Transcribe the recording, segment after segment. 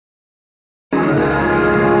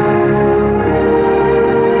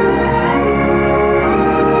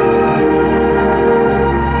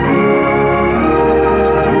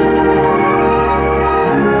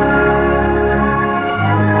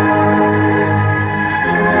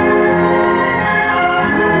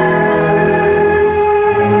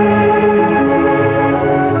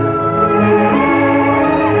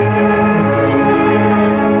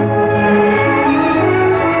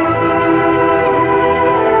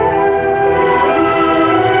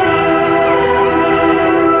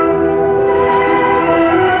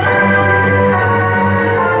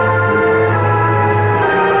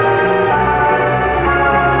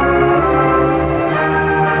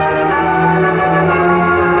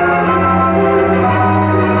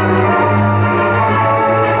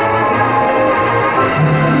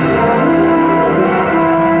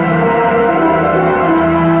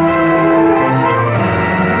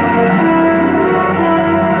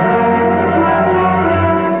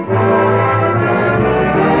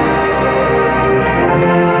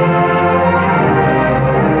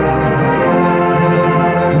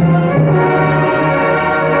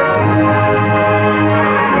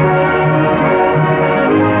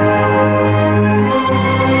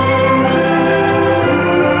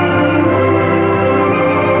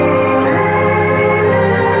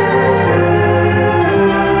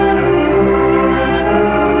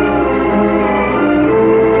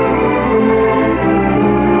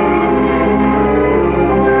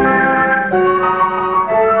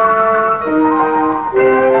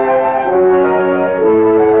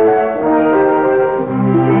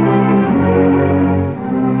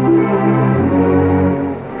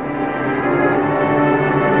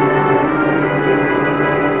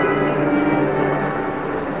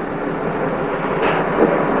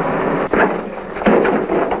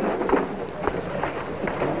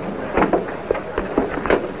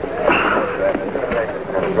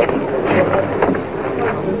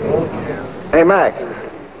Hey, Mac.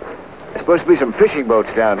 There's supposed to be some fishing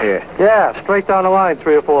boats down here. Yeah, straight down the line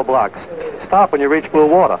 3 or 4 blocks. Stop when you reach blue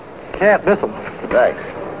water. Can't miss them. Thanks.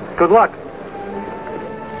 Good luck.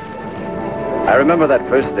 I remember that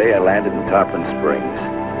first day I landed in Tarpon Springs.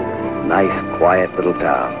 Nice, quiet little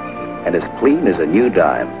town. And as clean as a new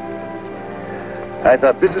dime. I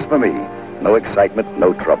thought, this is for me. No excitement,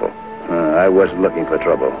 no trouble. I wasn't looking for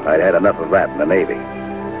trouble. I'd had enough of that in the Navy.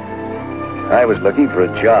 I was looking for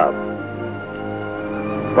a job.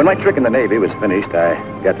 When my trick in the Navy was finished, I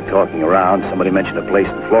got to talking around. Somebody mentioned a place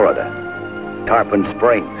in Florida. Tarpon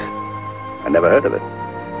Springs. I never heard of it.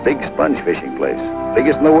 Big sponge fishing place.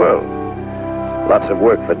 Biggest in the world. Lots of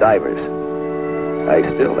work for divers. I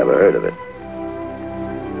still never heard of it.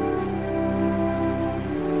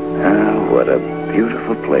 Ah, what a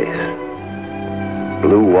beautiful place.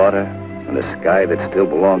 Blue water and a sky that still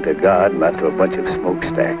belonged to God, not to a bunch of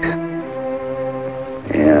smokestacks.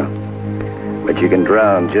 Yeah, but you can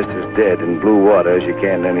drown just as dead in blue water as you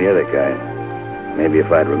can in any other kind. Maybe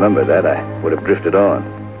if I'd remembered that, I would have drifted on.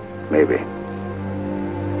 Maybe.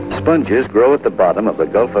 Sponges grow at the bottom of the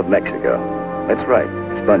Gulf of Mexico. That's right,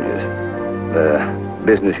 sponges. The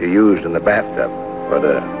business you used in the bathtub or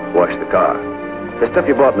to wash the car. The stuff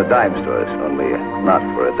you bought in the dime stores, only not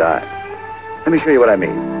for a dime. Let me show you what I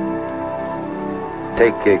mean.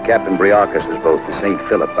 Take Captain Briacos' boat to St.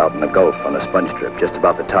 Philip out in the Gulf on a sponge trip just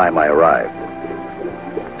about the time I arrived.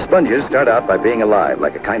 Sponges start out by being alive,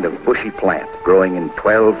 like a kind of bushy plant, growing in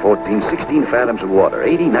 12, 14, 16 fathoms of water,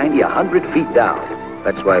 80, 90, 100 feet down.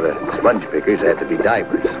 That's why the sponge pickers had to be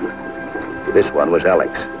divers. This one was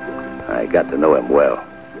Alex. I got to know him well.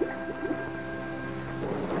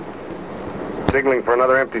 Signaling for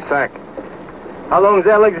another empty sack. How long's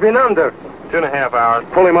Alex been under? 2.5 hours.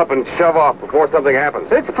 Pull him up and shove off before something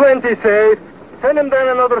happens. It's plenty safe. Send him down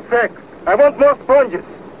another sack. I want more sponges.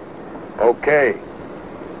 Okay.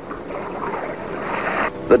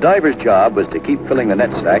 The diver's job was to keep filling the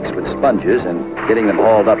net sacks with sponges and getting them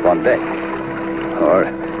hauled up on deck. Or,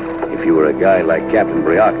 if you were a guy like Captain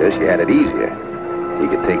Briacos, you had it easier. You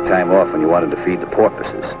could take time off when you wanted to feed the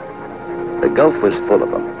porpoises. The Gulf was full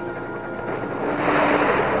of them.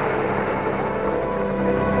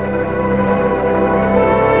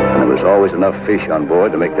 And there was always enough fish on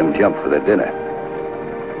board to make them jump for their dinner.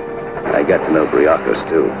 I got to know Briakos,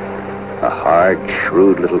 too. A hard,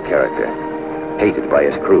 shrewd little character. Hated by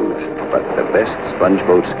his crews, but the best sponge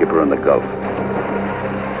boat skipper in the Gulf.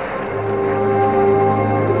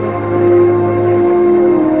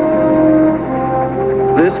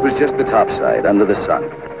 This was just the topside, under the sun.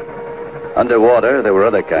 Underwater, there were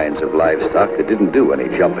other kinds of livestock that didn't do any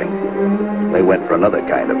jumping. They went for another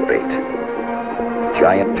kind of bait.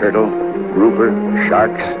 Giant turtle, grouper,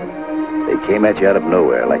 sharks. They came at you out of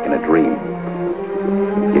nowhere, like in a dream.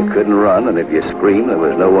 You couldn't run, and if you screamed, there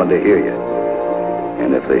was no one to hear you.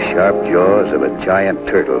 And if the sharp jaws of a giant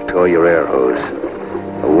turtle tore your air hose,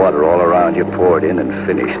 the water all around you poured in and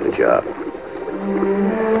finished the job.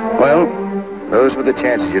 Well, those were the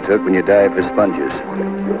chances you took when you dived for sponges.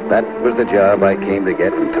 That was the job I came to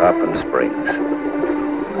get in Tarpon Springs.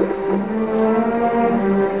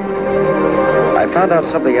 I found out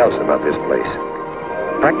something else about this place.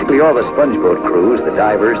 Practically all the sponge boat crews, the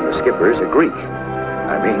divers and the skippers, are Greek.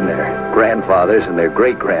 I mean, their grandfathers and their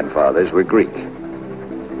great-grandfathers were Greek.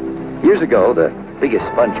 Years ago, the biggest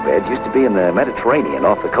sponge beds used to be in the Mediterranean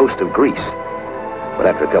off the coast of Greece. But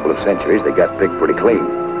after a couple of centuries, they got picked pretty clean.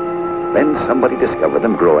 Then somebody discovered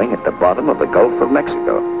them growing at the bottom of the Gulf of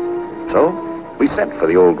Mexico. So we sent for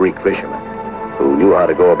the old Greek fishermen, who knew how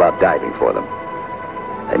to go about diving for them.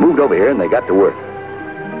 They moved over here and they got to work.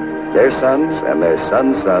 Their sons and their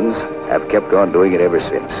sons' sons have kept on doing it ever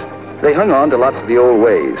since. They hung on to lots of the old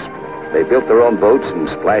ways. They built their own boats and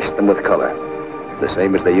splashed them with color, the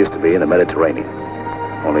same as they used to be in the Mediterranean.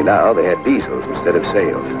 Only now they had diesels instead of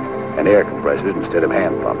sails, and air compressors instead of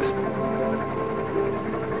hand pumps.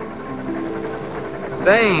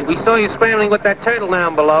 Say, we saw you scrambling with that turtle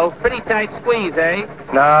down below. Pretty tight squeeze, eh?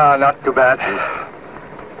 Nah, not too bad.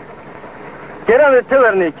 Get on the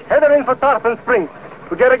tiller, Nick. Head her in for Tarpon Springs.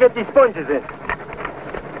 We gotta get these sponges in.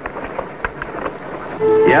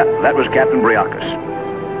 Yeah, that was Captain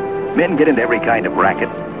Briacos. Men get into every kind of racket,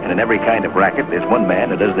 and in every kind of racket, there's one man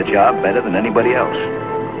who does the job better than anybody else.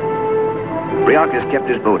 Briakos kept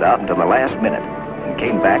his boat out until the last minute and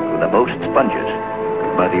came back with the most sponges,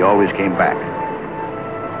 but he always came back.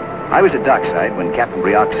 I was at dockside when Captain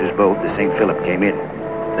Briacos' boat, the St. Philip, came in.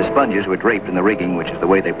 The sponges were draped in the rigging, which is the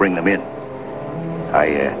way they bring them in.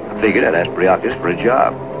 I figured I'd ask Briakos for a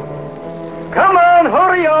job. Come on,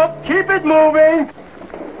 hurry up. Keep it moving.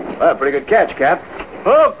 Well, pretty good catch, Cap.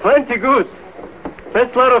 Oh, plenty good.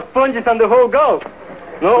 Best lot of sponges on the whole Gulf.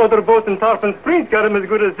 No other boat in Tarpon Springs got them as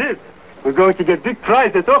good as this. We're going to get big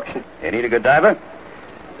prize at auction. You need a good diver?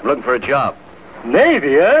 I'm looking for a job.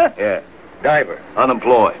 Navy, huh? Yeah, diver.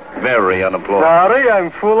 Unemployed. Very unemployed. Sorry,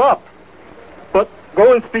 I'm full up. But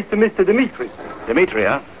go and speak to Mr. Demitri. Demitri,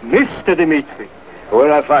 huh? Mr. Demitri.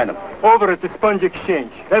 Where'd I find him? Over at the Sponge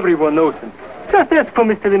Exchange. Everyone knows him. Just ask for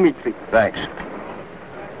Mr. Demitri. Thanks.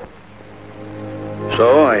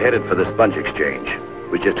 So I headed for the Sponge Exchange.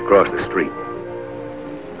 It was just across the street.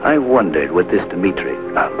 I wondered what this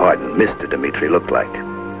Mr. Demitri looked like.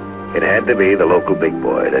 It had to be the local big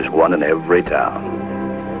boy. There's one in every town.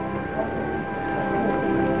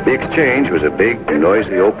 The Exchange was a big,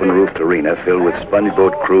 noisy, open-roofed arena filled with sponge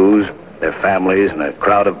boat crews, their families, and a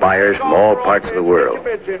crowd of buyers from all parts of the world,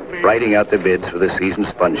 writing out their bids for the season's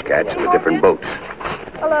sponge catch of the different boats.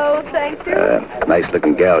 Hello, thank you.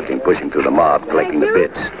 Nice-looking gal came pushing through the mob, collecting the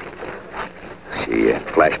bids. She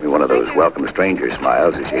flashed me one of those welcome stranger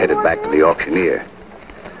smiles as she headed back to the auctioneer.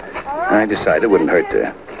 I decided it wouldn't hurt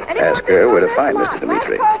to ask her where to find Mr.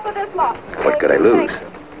 Demitri. What could I lose?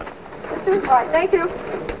 All right, thank you.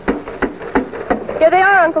 Here they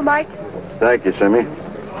are, Uncle Mike. Thank you, Simi.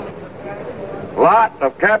 Lot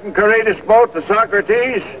of Captain Courageous boat, the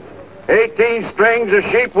Socrates, 18 strings of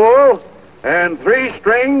sheep wool, and 3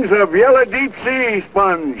 strings of yellow deep sea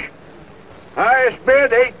sponge. Highest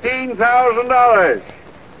bid, $18,000.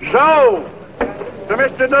 Sold to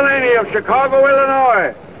Mr. Delaney of Chicago,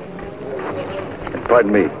 Illinois.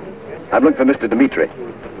 Pardon me. I'm looking for Mr. Demitri.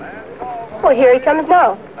 Well, here he comes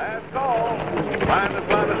now. Last call. Find the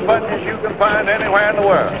finest sponges you can find anywhere in the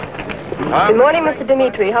world. Good morning, Mr.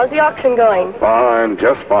 Demitri. How's the auction going? Fine,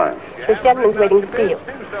 just fine. This gentleman's waiting to see you.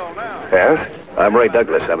 Yes? I'm Lloyd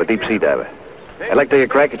Douglas. I'm a deep sea diver. I'd like to take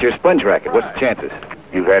a crack at your sponge racket. What's the chances?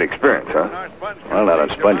 You've had experience, huh? Well, not on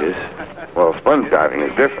sponges. Well, sponge diving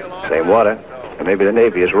is different. Same water. And maybe the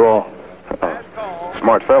Navy is raw.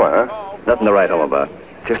 Smart fella, huh? Nothing to write home about.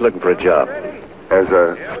 Just looking for a job. As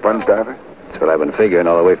a sponge diver? That's what I've been figuring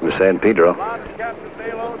all the way from San Pedro.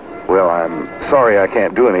 Well, I'm sorry I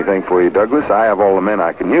can't do anything for you, Douglas. I have all the men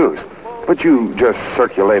I can use. But you just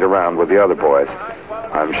circulate around with the other boys.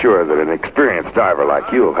 I'm sure that an experienced diver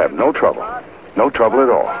like you will have no trouble. No trouble at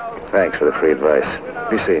all. Thanks for the free advice.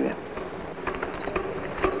 Be seeing you.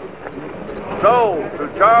 So, to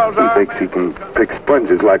Charles He thinks he can pick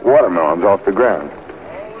sponges like watermelons off the ground.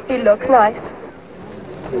 He looks nice.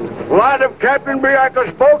 Lot of Captain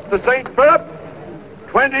Briacos boat, the St. Philip.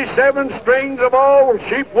 27 strings of all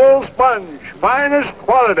sheep wool sponge. Finest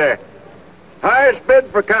quality. Highest bid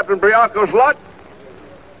for Captain Briacos' lot,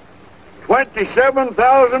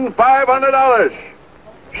 $27,500.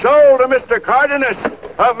 Sold to Mr. Cardenas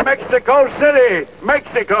of Mexico City,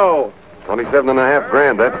 Mexico. 27.5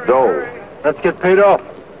 grand, that's dough. Let's get paid off.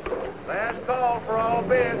 Last call for all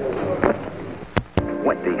bids.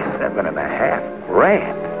 27.5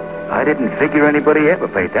 grand. I didn't figure anybody ever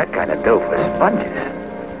paid that kind of dough for sponges.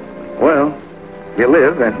 Well, you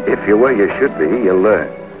live, and if you're where you should be, you learn.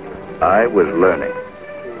 I was learning.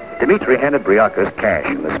 Demitri handed Briakos cash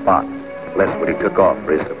in the spot, less what he took off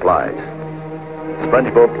for his supplies.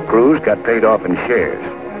 Sponge boat crews got paid off in shares.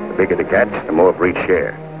 The bigger the catch, the more for each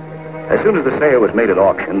share. As soon as the sale was made at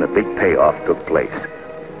auction, the big payoff took place.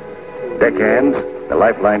 Deckhands, the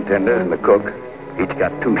lifeline tender, and the cook each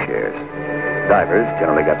got 2 shares. Divers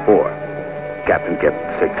generally got 4. Captain kept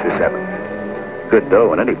 6 or 7. Good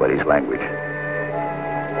dough in anybody's language.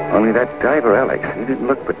 Only that diver, Alex, he didn't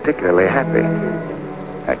look particularly happy.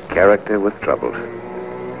 A character with troubles.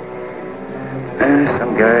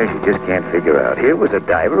 Some guys you just can't figure out. Here was a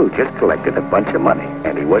diver who just collected a bunch of money,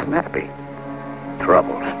 and he wasn't happy.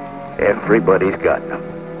 Troubles. Everybody's got them.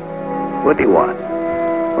 What did he want?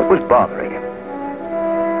 What was bothering him?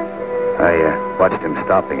 I watched him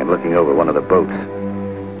stopping and looking over one of the boats.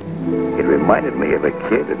 It reminded me of a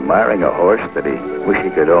kid admiring a horse that he wished he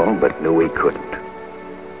could own, but knew he couldn't.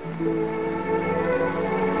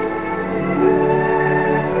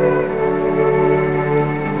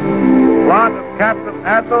 Lot of Captain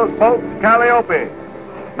Athos boat, Calliope.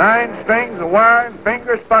 9 strings of wire and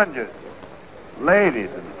finger sponges.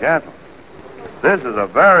 Ladies and gentlemen, this is a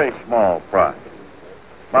very small price.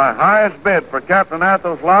 My highest bid for Captain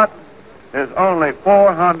Athos' lot is only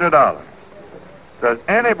 $400. Does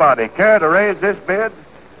anybody care to raise this bid?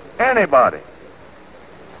 Anybody?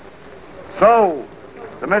 Sold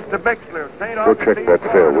to Mr. Bixler of St. Go check that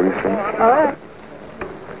sale, will you, Simi? All right.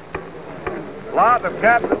 Lot of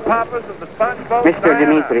Captain Poppers of the sponge boat. Mr.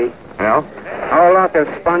 Demitri, Yeah? our lot of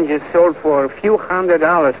sponges sold for a few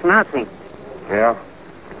 $100, nothing. Yeah.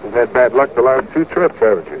 We've had bad luck the last 2 trips,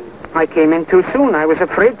 haven't you? I came in too soon. I was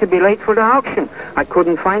afraid to be late for the auction. I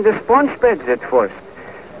couldn't find the sponge beds at first.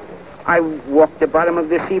 I walked the bottom of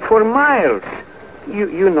the sea for miles.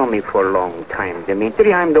 You know me for a long time,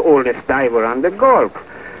 Demitri. I'm the oldest diver on the Gulf.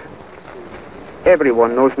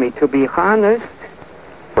 Everyone knows me to be honest.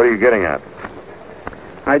 What are you getting at?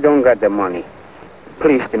 I don't got the money.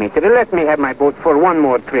 Please, Demitri, let me have my boat for one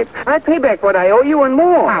more trip. I pay back what I owe you and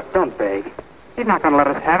more. Pop, don't beg. He's not going to let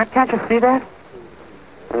us have it. Can't you see that?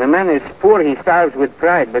 When a man is poor, he starves with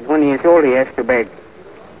pride, but when he is old, he has to beg.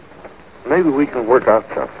 Maybe we can work out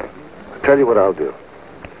something. I'll tell you what I'll do.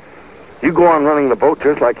 You go on running the boat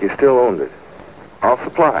just like you still owned it. I'll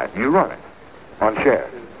supply it. You run it. On shares.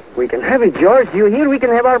 We can have it, George. You hear? We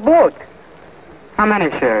can have our boat. How many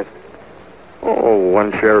shares? Oh,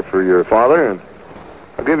 one share for your father, and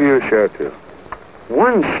I'll give you a share, too.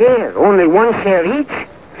 One share? Only one share each?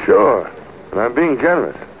 Sure. And I'm being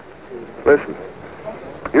generous. Listen,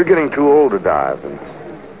 you're getting too old to dive, and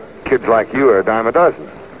kids like you are a dime a dozen.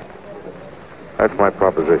 That's my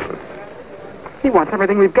proposition. He wants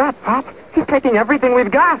everything we've got, Pop. He's taking everything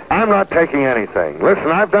we've got. I'm not taking anything.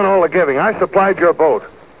 Listen, I've done all the giving. I supplied your boat.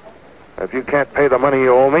 If you can't pay the money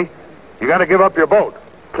you owe me, you got to give up your boat.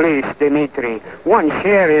 Please, Demitri. One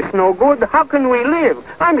share is no good. How can we live?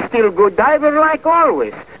 I'm still a good diver like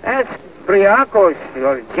always. Ask Briakos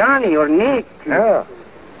or Johnny or Nick. Yeah.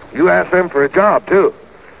 You asked them for a job, too.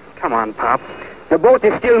 Come on, Pop. The boat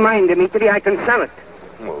is still mine, Demitri. I can sell it.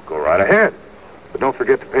 Well, go right ahead. But don't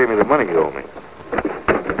forget to pay me the money you owe me.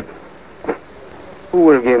 Who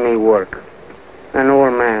will give me work? An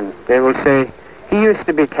old man. They will say, he used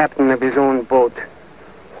to be captain of his own boat.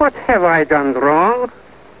 What have I done wrong?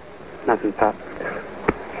 Nothing, Pop.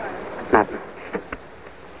 Nothing.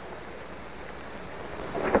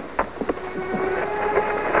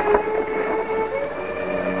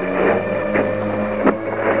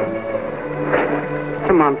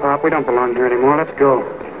 Come on, Pop. We don't belong here anymore. Let's go.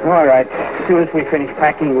 All right. As soon as we finish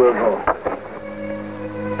packing, we'll go.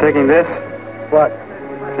 Taking this? What?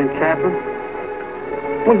 St. Catherine?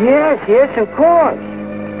 Well, yes, of course.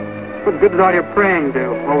 What good did all your praying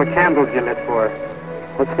do? All the candles you lit for her?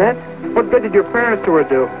 What's that? What good did your prayers to her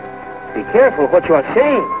do? Be careful what you are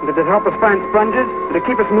saying. Did it help us find sponges? Did it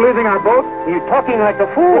keep us from losing our boat? You're talking like a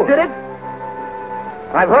fool. Did it?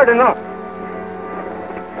 I've heard enough.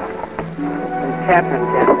 Catherine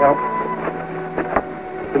can't help.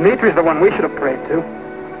 Dimitri's the one we should have prayed to.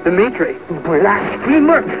 Demitri.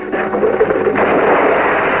 Blasphemer!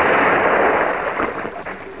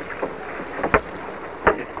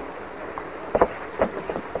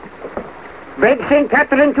 Beg St.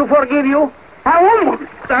 Catherine to forgive you? I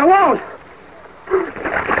won't.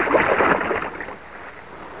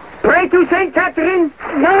 Pray to St. Catherine?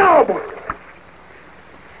 No!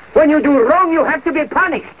 When you do wrong, you have to be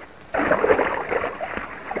punished.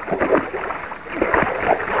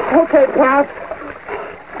 Okay, Pop.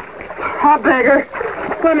 I'll beg her.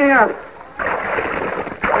 Let me out.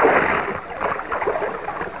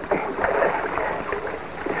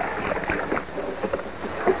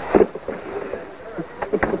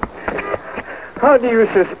 How do you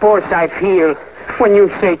suppose I feel when you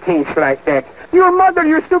say things like that? Your mother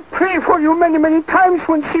used to pray for you many, many times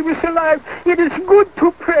when she was alive. It is good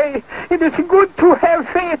to pray. It is good to have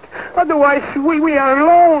faith. Otherwise, we are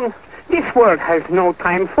alone. This world has no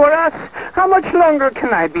time for us. How much longer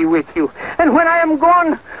can I be with you? And when I am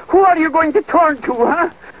gone, who are you going to turn to, huh?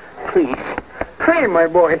 Please, pray, my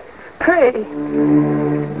boy. Pray.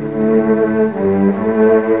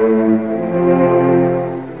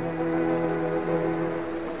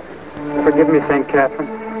 Forgive me, St. Catherine.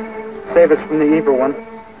 Save us from the evil one.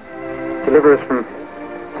 Deliver us from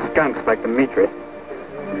skunks like Demitri.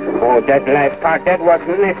 Oh, that last part, that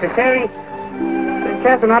wasn't necessary. St.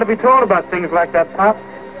 Catherine ought to be told about things like that, Pop.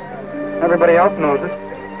 Everybody else knows it.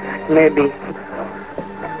 Maybe.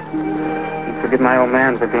 Forgive my old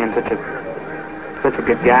man for being such a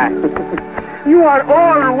good guy. You are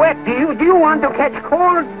all wet. Do you want to catch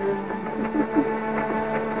cold?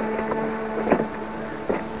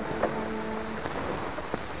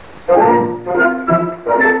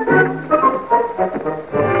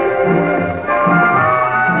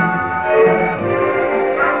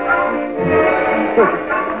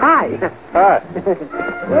 Hi.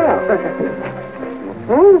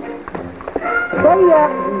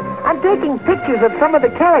 I'm taking pictures of some of the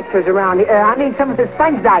characters around here. Some of the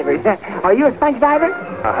sponge divers. Are you a sponge diver?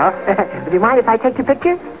 Uh-huh. Do you mind if I take your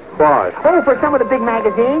picture? Why? Oh, for some of the big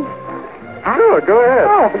magazines. Huh? Sure, go ahead.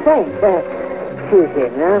 Oh, thanks. See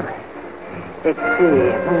here now. Let's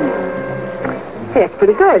see. That's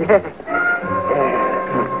pretty good.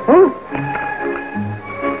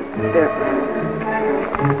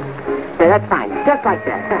 that's fine. Just like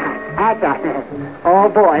that. That's right. Oh,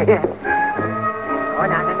 boy. Oh,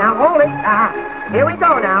 now, hold it. Here we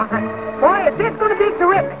go now. Boy, it's going to be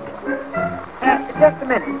terrific. Just a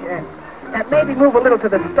minute. Maybe move a little to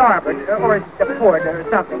the starboard, or the port, or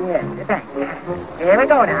something. Yes, thanks. Here we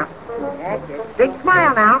go now. That's it. Big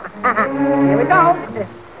smile now. Here we go.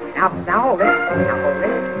 Now hold it. Now hold it.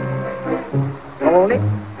 Hold it.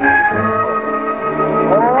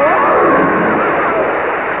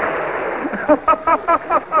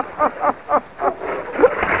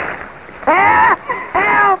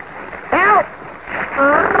 Help! Help!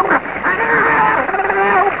 Help!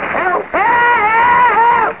 Help!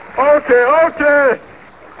 Help! Okay.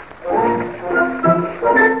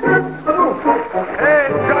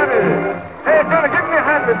 Hey, Johnny, give me a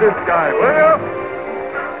hand with this guy, will you?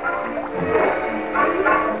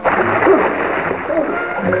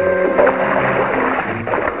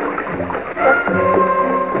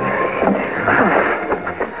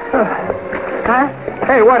 Huh?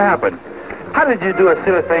 Hey, what happened? How did you do a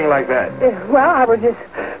silly thing like that? Well, I was just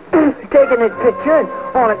taking this picture, and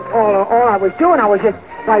all I was doing, I was just,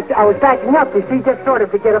 like, I was backing up, you see, just sort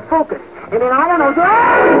of to get a focus. And then, I don't know,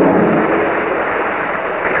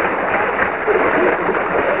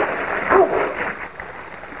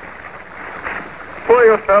 Pull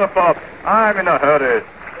yourself up. I'm in a hurry.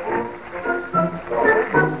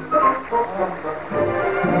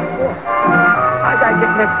 I gotta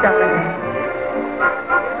get mixed up in it.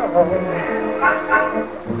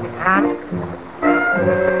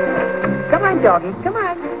 Come on, doggy, come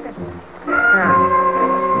on.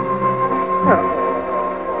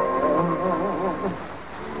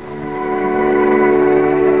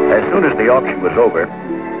 As soon as the auction was over,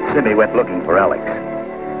 Simi went looking for Alex.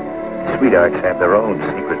 Sweethearts have their own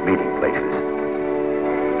secret meeting places.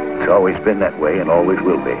 It's always been that way and always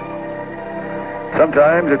will be.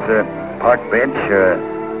 Sometimes it's a park bench, or a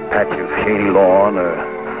patch of shady lawn, or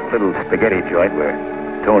a little spaghetti joint where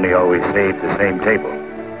Tony always saved the same table.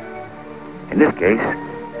 In this case,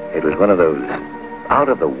 it was one of those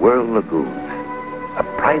out-of-the-world lagoons, a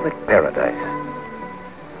private paradise.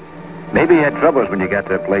 Maybe you had troubles when you got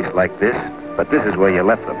to a place like this, but this is where you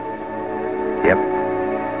left them. Yep,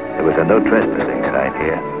 there was a no trespassing sign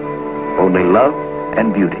here. Only love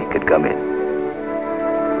and beauty could come in.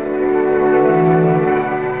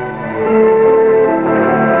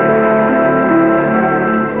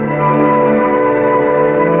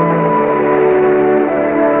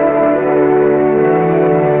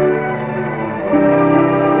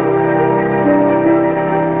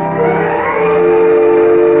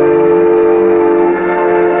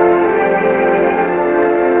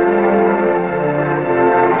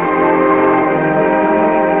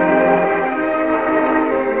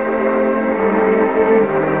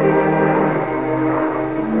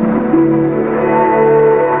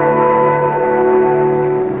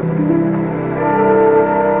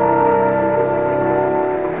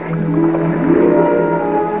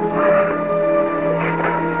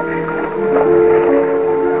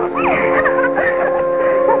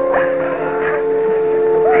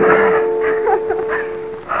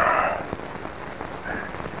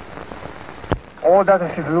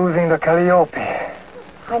 Athos is losing the Calliope.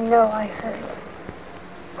 I know, I heard.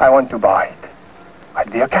 I want to buy it.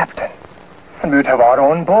 I'd be a captain. And we'd have our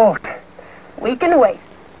own boat. We can wait.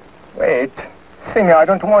 Wait? Simi, I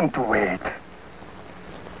don't want to wait.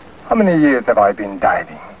 How many years have I been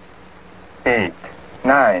diving? 8,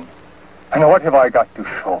 9. And what have I got to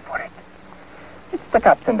show for it? It's the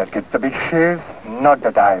captain that gets the big shares, not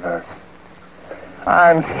the divers.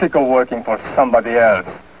 I'm sick of working for somebody else.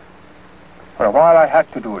 For a while I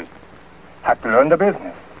had to do it. Had to learn the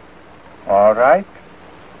business. All right.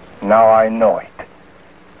 Now I know it.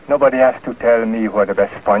 Nobody has to tell me where the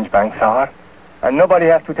best sponge banks are. And nobody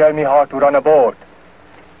has to tell me how to run a boat.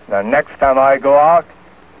 The next time I go out,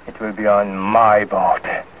 it will be on my boat.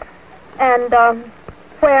 And,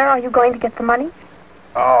 where are you going to get the money?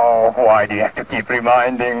 Oh, why do you have to keep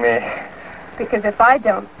reminding me? Because if I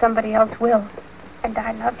don't, somebody else will. And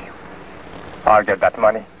I love you. I'll get that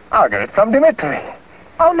money. I'll get it from Demitri.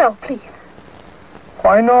 Oh, no, please.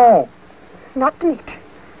 Why no? Not Demitri.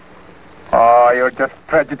 Oh, you're just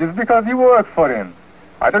prejudiced because you work for him.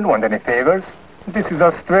 I don't want any favors. This is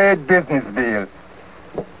a straight business deal.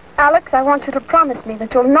 Alex, I want you to promise me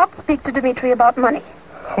that you'll not speak to Demitri about money.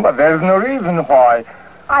 But there's no reason why.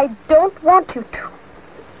 I don't want you to.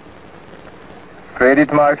 Afraid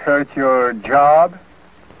it might hurt your job?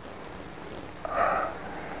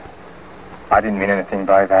 I didn't mean anything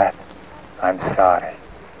by that. I'm sorry.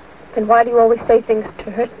 Then why do you always say things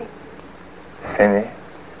to hurt me? Simi,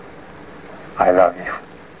 I love you.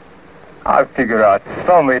 I'll figure out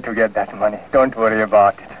some way to get that money. Don't worry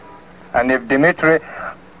about it. And if Demitri...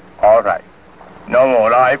 All right. No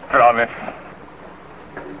more, I promise.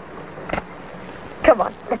 Come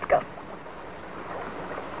on, let's go.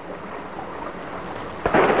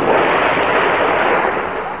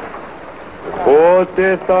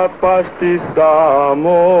 Pote tapasti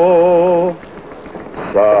samo,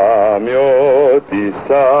 samyo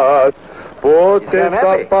tisat. Pote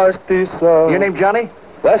tapasti samo. Your name Johnny?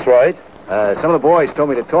 That's right. Some of the boys told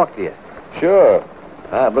me to talk to you. Sure.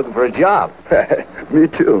 I'm looking for a job. Me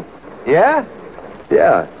too. Yeah?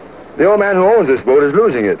 Yeah. The old man who owns this boat is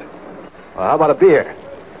losing it. Well, how about a beer?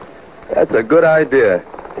 That's a good idea.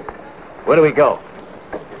 Where do we go?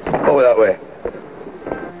 Over that way.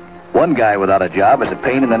 One guy without a job is a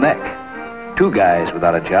pain in the neck. Two guys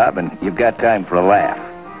without a job, and you've got time for a laugh.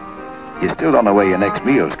 You still don't know where your next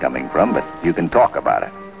meal's coming from, but you can talk about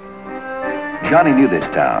it. Johnny knew this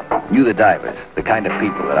town, knew the divers, the kind of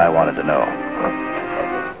people that I wanted to know.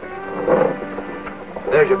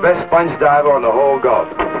 There's your best sponge diver on the whole Gulf.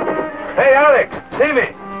 Hey, Alex,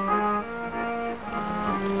 Simi.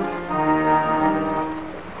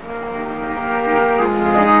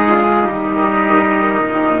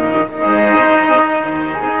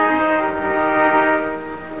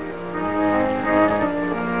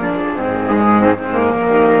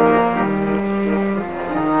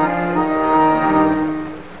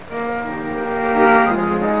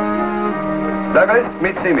 Douglas,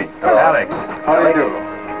 meet Simi. Hello. Alex. How do you do?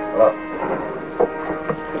 Hello.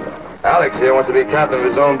 Alex here wants to be captain of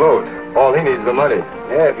his own boat. All he needs is the money.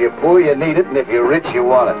 Yeah, if you're poor, you need it, and if you're rich, you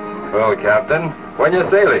want it. Well, Captain, when you're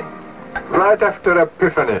sailing? Right after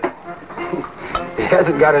Epiphany. He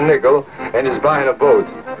hasn't got a nickel, and he's buying a boat.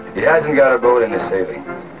 He hasn't got a boat and he's sailing.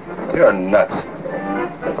 You're nuts.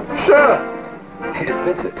 Sure. He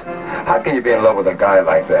admits it. How can you be in love with a guy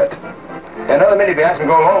like that? Another minute, if you ask him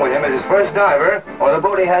to go along with him as his first diver on a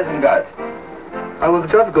boat he hasn't got. I was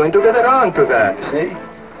just going to get around to that. You see?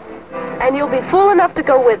 And you'll be fool enough to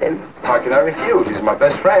go with him. How can I refuse? He's my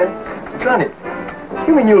best friend. Johnny,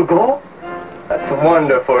 you mean you'll go? That's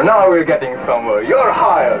wonderful. Now we're getting somewhere. You're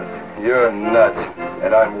hired. You're nuts,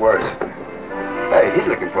 and I'm worse. Hey, he's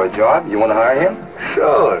looking for a job. You want to hire him?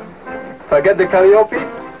 Sure. If I get the Calliope,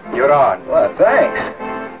 you're on. Well, thanks.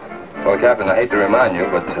 Well, Captain, I hate to remind you,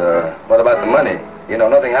 but what about the money? You know,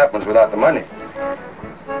 nothing happens without the money.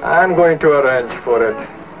 I'm going to arrange for it.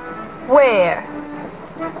 Where?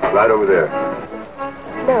 Right over there.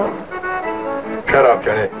 No. Shut up,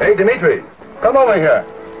 Johnny. Hey, Demitri, come over here.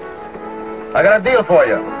 I got a deal for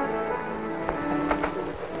you.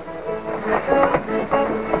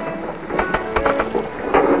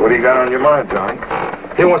 What do you got on your mind, John?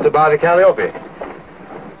 He wants to buy the Calliope.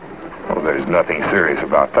 Well, there's nothing serious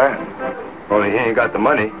about that. Only he ain't got the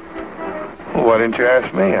money. Well, why didn't you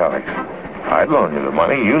ask me, Alex? I'd loan you the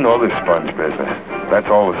money. You know this sponge business. That's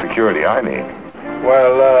all the security I need.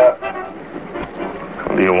 Well,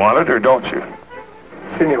 Do you want it or don't you?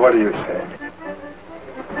 Simi, what do you say?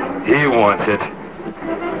 He wants it.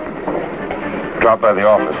 Drop by the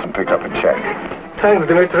office and pick up a check. Thanks,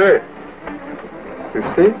 Demitri. You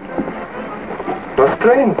see? No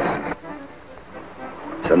strings.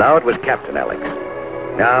 So now it was Captain Alex.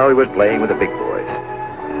 Now he was playing with the big boys.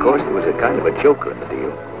 Of course, there was a kind of a joker in the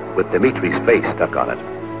deal, with Dimitri's face stuck on it.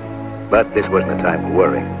 But this wasn't the time for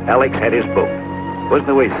worrying. Alex had his boat. Wasn't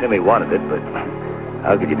the way Simi wanted it, but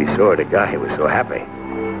how could you be sore at a guy who was so happy?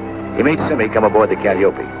 He made Simi come aboard the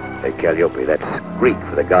Calliope. The Calliope, that's Greek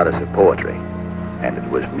for the goddess of poetry. And it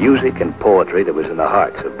was music and poetry that was in the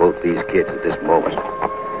hearts of both these kids at this moment.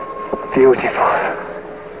 Beautiful.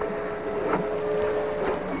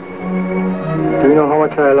 Do you know how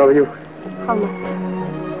much I love you? How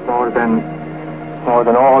much? More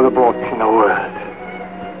than all the boats in the world.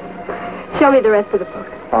 Show me the rest of the boat.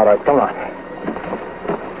 All right, come on.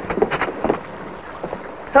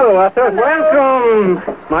 Hello, Athos.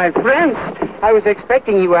 Welcome, my friends. I was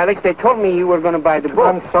expecting you, Alex. They told me you were going to buy the boat.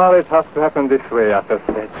 I'm sorry it has to happen this way, Athos.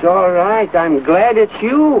 It's all right. I'm glad it's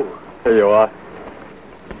you. Here you are.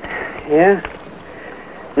 Yeah?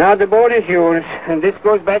 Now the boat is yours, and this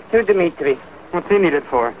goes back to Demitri. What's he needed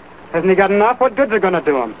for? Hasn't he got enough? What good's are going to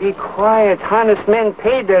do him? Be quiet. Honest men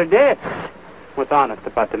pay their debts. What's honest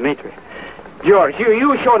about Demitri? George,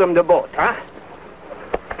 you show them the boat, huh?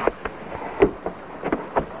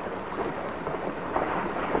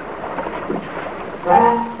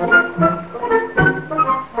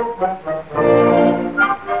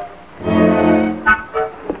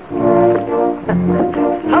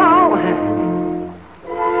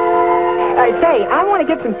 Say, I want to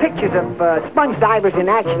get some pictures of sponge divers in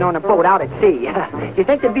action on a boat out at sea. You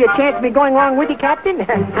think there'd be a chance of me going along with you, Captain?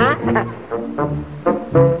 Huh?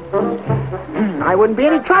 I wouldn't be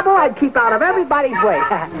any trouble. I'd keep out of everybody's way.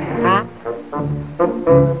 Huh?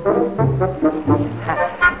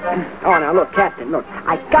 Oh, now, look, Captain, look.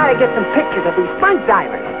 I gotta get some pictures of these sponge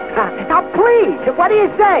divers. Now, please, what do you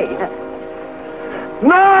say?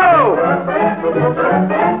 No!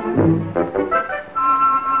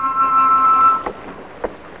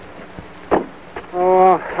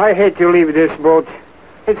 Oh, I hate to leave this boat.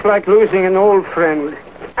 It's like losing an old friend.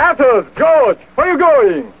 Athos, George, where are you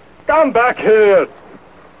going? Come back here.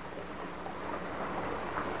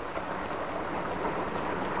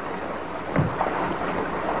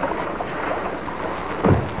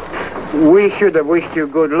 We should have wished you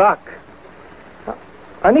good luck.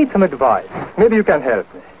 I need some advice. Maybe you can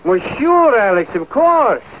help me. Well, sure, Alex, of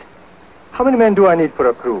course. How many men do I need for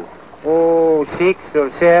a crew? Oh, 6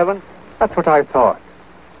 or 7. That's what I thought.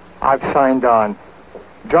 I've signed on.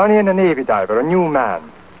 Johnny and a Navy diver, a new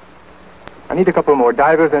man. I need a couple more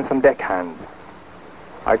divers and some deckhands.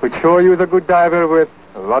 I could sure use a good diver with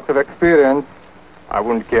lots of experience. I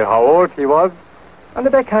wouldn't care how old he was. And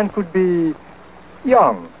the deckhand could be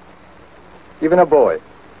young. Even a boy.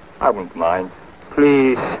 I wouldn't mind.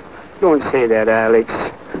 Please, don't say that, Alex.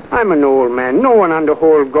 I'm an old man. No one on the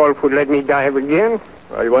whole Gulf would let me dive again.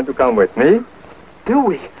 Well, you want to come with me? Do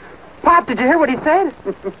we? Pop, did you hear what he said?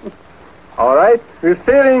 All right. We're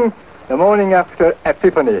sailing the morning after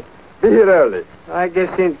Epiphany. Be here early. I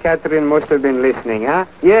guess St. Catherine must have been listening, huh?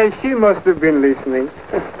 Yes, she must have been listening.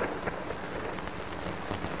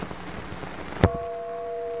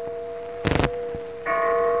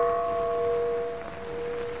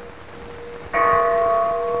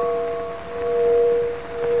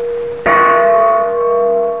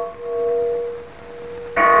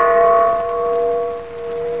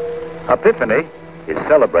 Epiphany is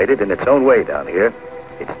celebrated in its own way down here.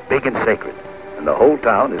 It's big and sacred, and the whole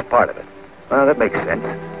town is part of it. Well, that makes sense.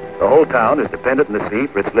 The whole town is dependent on the sea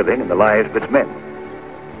for its living and the lives of its men.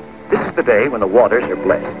 This is the day when the waters are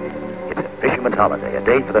blessed. It's a fisherman's holiday, a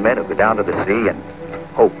day for the men who go down to the sea and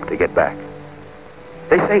hope to get back.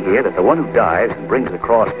 They say here that the one who dives and brings the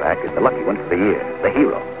cross back is the lucky one for the year, the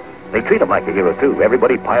hero. They treat him like a hero, too.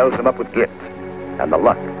 Everybody piles him up with gifts, and the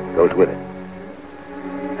luck goes with it.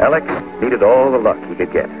 Alex needed all the luck he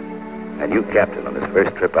could get, and you captain on his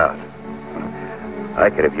first trip out. I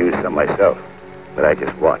could have used some myself, but I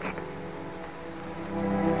just watched.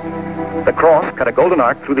 The cross cut a golden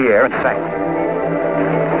arc through the air and sank.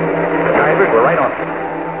 The divers were right on it.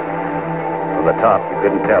 From the top, you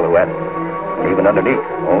couldn't tell who had it. And even underneath,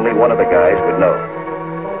 only one of the guys would know.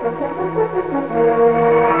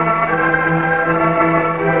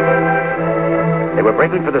 They were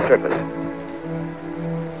breaking for the surface.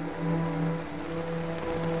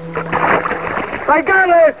 I got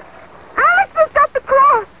it! Alex has got the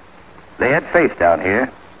cross. They had faith down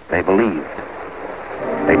here. They believed.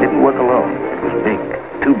 They didn't work alone. It was big,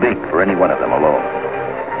 too big for any one of them alone.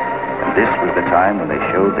 And this was the time when they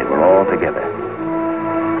showed they were all together.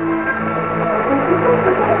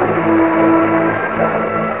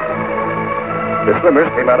 The swimmers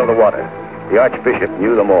came out of the water. The Archbishop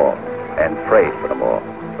knew them all and prayed for them all,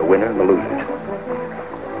 the winner and the losers.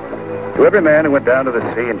 To every man who went down to the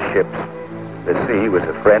sea in ships, the sea was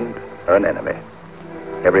a friend or an enemy.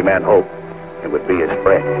 Every man hoped it would be his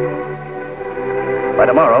friend. By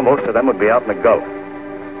tomorrow, most of them would be out in the Gulf.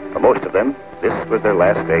 For most of them, this was their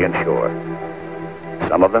last day on shore.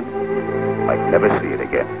 Some of them might never see it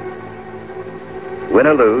again. Win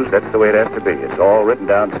or lose, that's the way it has to be. It's all written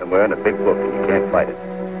down somewhere in a big book, and you can't fight it.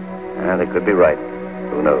 And they could be right.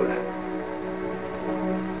 Who knows?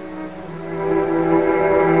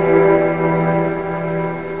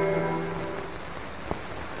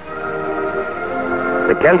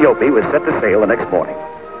 The Calliope was set to sail the next morning.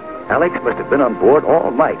 Alex must have been on board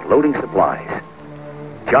all night loading supplies.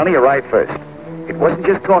 Johnny arrived first. It wasn't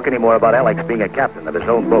just talk anymore about Alex being a captain of his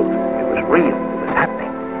own boat. It was real. It was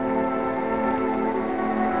happening.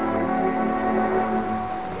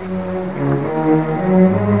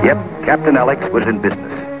 Yep, Captain Alex was in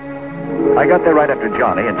business. I got there right after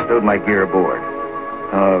Johnny and stowed my gear aboard.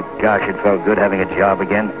 Oh, gosh, it felt good having a job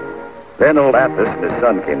again. Then old Athos and his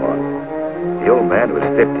son came on. The old man was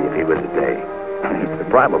 50 if he was a day. It's the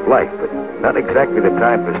prime of life, but not exactly the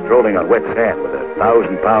time for strolling on wet sand with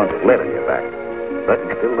 1,000 pounds of lead on your back. But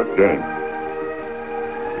he still looked game.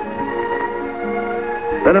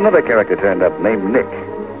 Then another character turned up named Nick.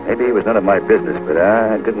 Maybe he was none of my business, but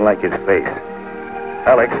I didn't like his face.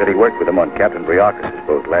 Alex said he worked with him on Captain Briacos'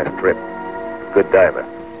 boat last trip. Good diver.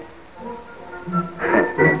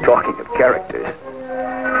 Talking of characters.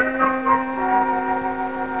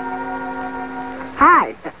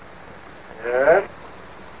 Hi. Yes?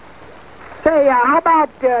 Say, how about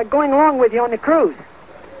going along with you on the cruise?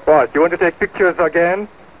 What, you want to take pictures again?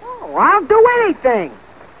 Oh, I'll do anything.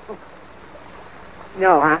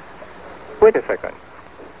 No, huh? Wait a second.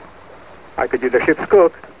 I could use the ship's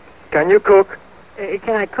cook. Can you cook?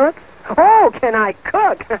 Can I cook? Oh, can I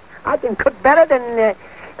cook? I can cook better than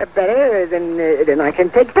I can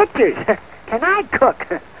take pictures. Can I cook?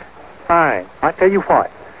 Fine. I'll tell you what.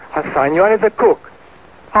 I'll sign you on as a cook.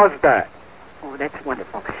 How's that? Oh, that's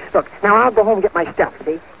wonderful. Look, now I'll go home and get my stuff,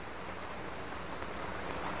 see?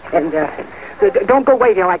 And, don't go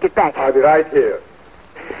away till I get back. I'll be right here.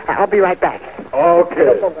 I'll be right back. Okay.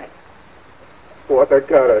 Don't go away. What a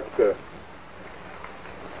character.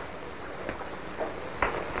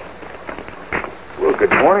 Well,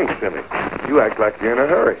 good morning, Simi. You act like you're in a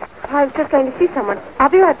hurry. I was just going to see someone. I'll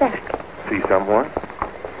be right back. See someone?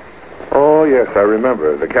 Oh, yes, I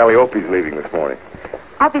remember. The Calliope's leaving this morning.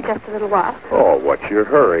 I'll be just a little while. Oh, what's your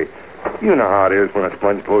hurry? You know how it is when a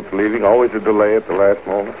sponge boat's leaving. Always a delay at the last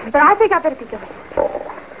moment. But I think I better be going. Oh,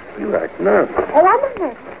 you act nervous. Oh, I'm not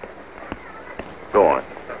nervous. Go on.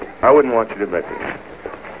 I wouldn't want you to miss it.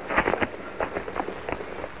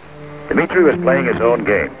 Demitri was playing his own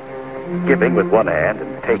game, giving with one hand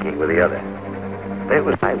and taking with the other. There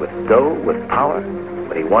was I with dough, with power,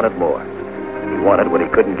 but he wanted more. He wanted what he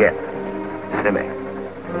couldn't get. Simi.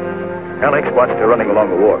 Alex watched her running along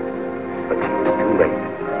the wharf, but she was too late.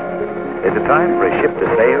 There's a time for a ship to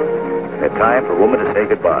sail, and a time for a woman to say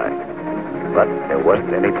goodbye. But there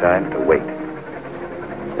wasn't any time to wait.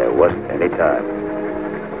 There wasn't any time.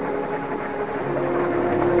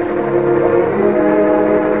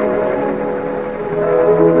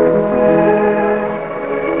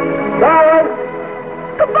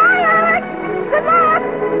 Goodbye, Alex. Good luck.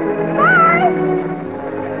 Bye.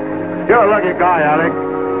 You're a lucky guy, Alex.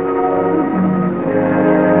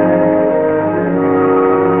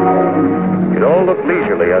 It all looked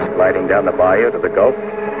leisurely, us gliding down the bayou to the Gulf,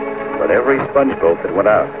 but every sponge boat that went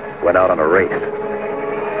out on a race.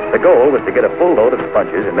 The goal was to get a full load of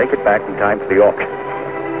sponges and make it back in time for the auction.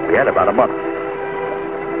 We had about a month.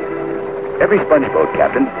 Every sponge boat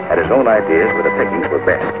captain had his own ideas where the pickings were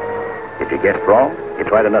best. If you guessed wrong, you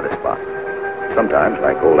tried another spot. Sometimes,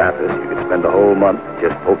 like old Athos, you could spend the whole month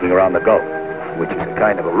just poking around the Gulf, which is a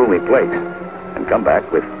kind of a roomy place, and come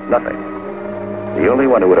back with nothing. The only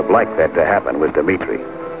one who would have liked that to happen was Demitri.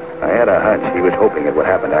 I had a hunch he was hoping it would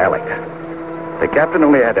happen to Alex. The captain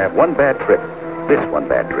only had to have one bad trip, this one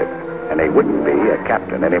bad trip, and he wouldn't be a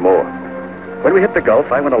captain anymore. When we hit the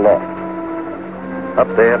Gulf, I went aloft.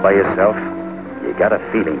 Up there by yourself, you got a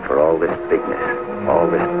feeling for all this bigness, all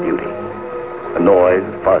this beauty. The noise,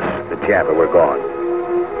 the fuss, the jabber were gone.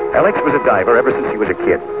 Alex was a diver ever since he was a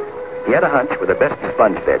kid. He had a hunch where the best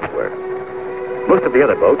sponge beds were. Most of the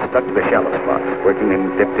other boats stuck to the shallow spots, working in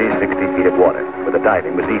 50, 60 feet of water, where the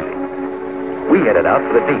diving was easy. We headed out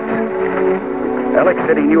for the deeps. Alex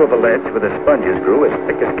said he knew of a ledge where the sponges grew as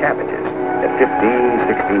thick as cabbages, at 15,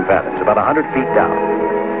 16 fathoms, about 100 feet down.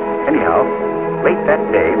 Anyhow, late that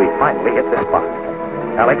day, we finally hit the spot.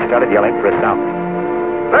 Alex started yelling for a sound.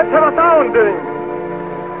 Let's have a sounding.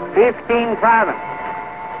 15 fathoms.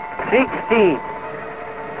 16.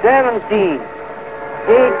 17.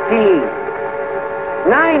 18.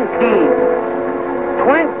 19.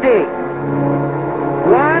 20.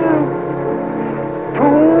 1, 2,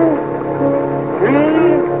 3,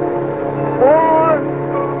 4,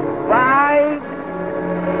 5,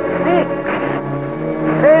 6,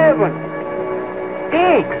 7,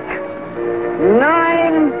 8,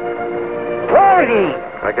 9, 30.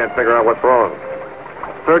 I can't figure out what's wrong.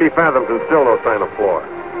 30 fathoms and still no sign of floor.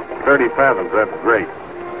 30 fathoms, that's great.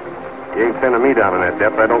 You ain't sending me down in that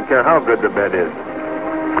depth. I don't care how good the bed is.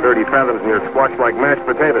 30 fathoms and you're squashed like mashed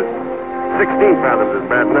potatoes. 16 fathoms is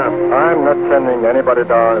bad enough. I'm not sending anybody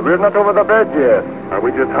down. We're not over the bed yet. Are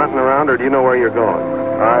we just hunting around, or do you know where you're going?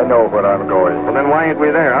 I know where I'm going. Well, then why ain't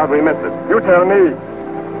we there? How'd we miss it? You tell me.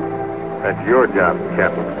 That's your job,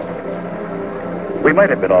 Captain. We might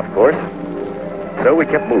have been off course. So we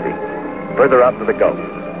kept moving, further out to the Gulf,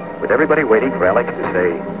 with everybody waiting for Alex to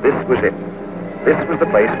say, this was it. This was the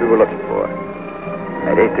place we were looking for.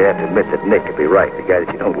 I'd hate to have to admit that Nick could be right. The guy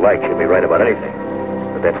that you don't like should be right about anything.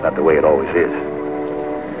 But that's not the way it always is.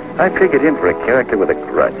 I figured him for a character with a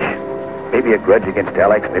grudge. Maybe a grudge against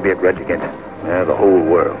Alex, maybe a grudge against the whole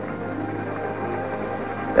world.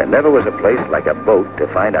 There never was a place like a boat to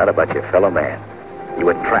find out about your fellow man. You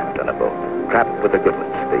were trapped on a boat. Trapped with the good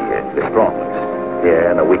ones, the strong ones.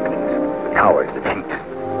 Yeah, and the weaklings, the cowards, the cheats.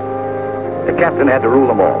 The captain had to rule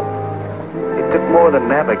them all. It took more than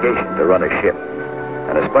navigation to run a ship,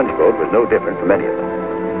 and a sponge boat was no different from any of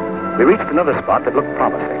them. We reached another spot that looked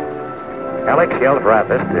promising. Alex yelled for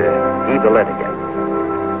Athos to heave the lead again.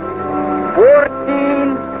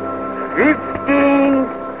 14, 15,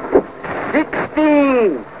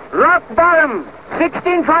 16. Rock bottom.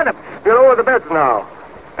 16 fathoms. You're over the beds now.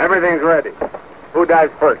 Everything's ready. Who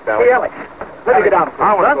dives first, Alex? Hey, Alex. Let me get down.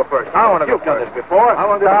 I want to go first. I want to go first. You've done this before. I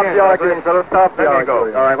want to stop the arguing, fellas. Stop the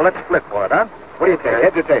arguing. All right, well, let's flip for it, huh? What do you think?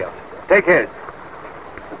 Heads or tails? Take heads.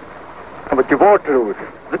 But you both lose.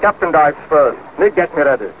 The captain dives first. Nick, get me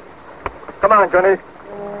ready. Come on, Johnny.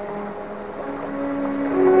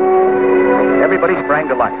 Everybody sprang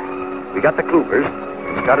to life. We got the cloopers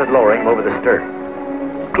and started lowering them over the stern.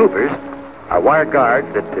 Cloopers are wire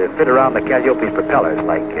guards that fit around the Calliope's propellers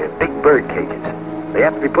like big bird cages. They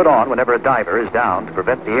have to be put on whenever a diver is down to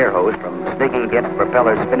prevent the air hose from snaking against the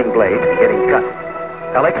propeller's spinning blades and getting cut.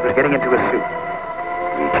 Alex was getting into his suit.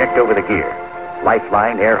 We checked over the gear.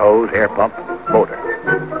 Lifeline, air hose, air pump, motor.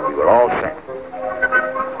 We were all set.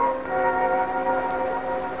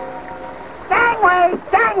 Gangway!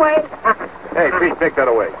 Gangway! Hey, Pete, take that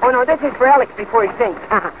away. Oh, no, this is for Alex before he sinks.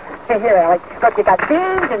 Hey, here, Alex. Look, you got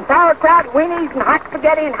beans and sauerkraut, winnies, and hot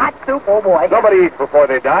spaghetti and hot soup. Oh, boy. Nobody eats before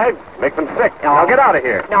they dive. Make them sick. No. Now get out of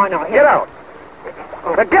here. No, here. Get out.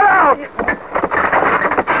 Now get out!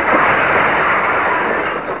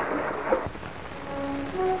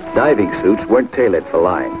 Diving suits weren't tailored for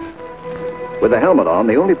lines. With a helmet on,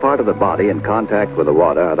 the only part of the body in contact with the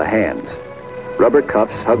water are the hands. Rubber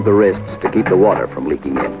cuffs hug the wrists to keep the water from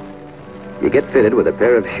leaking in. You get fitted with a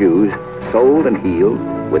pair of shoes, soled and heeled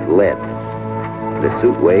with lead. The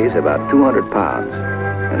suit weighs about 200 pounds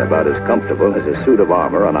and about as comfortable as a suit of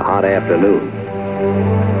armor on a hot afternoon.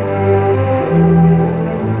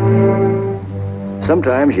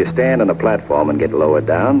 Sometimes you stand on a platform and get lowered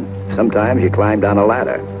down. Sometimes you climb down a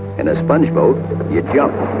ladder. In a sponge boat, you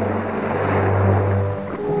jump.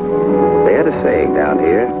 They had a saying down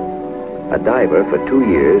here. A diver for 2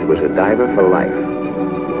 years was a diver for life.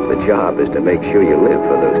 The job is to make sure you live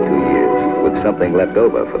for those 2 years with something left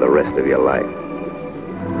over for the rest of your life.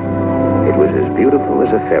 It was as beautiful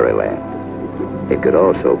as a fairyland. It could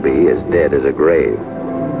also be as dead as a grave.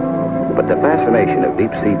 But the fascination of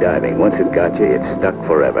deep-sea diving, once it got you, it stuck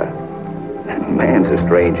forever. Man's a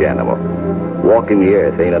strange animal. Walking the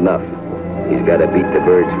earth ain't enough. He's got to beat the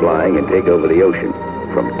birds flying and take over the ocean,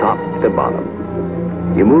 from top to bottom.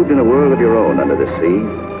 You moved in a world of your own under the sea,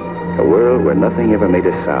 a world where nothing ever made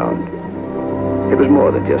a sound. It was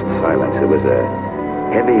more than just silence. It was a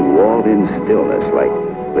heavy, walled-in stillness, like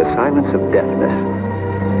the silence of deafness.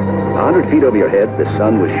 100 feet over your head, the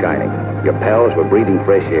sun was shining. Your pals were breathing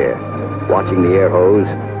fresh air, watching the air hose,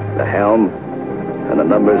 the helm, and the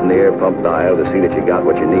numbers in the air pump dial to see that you got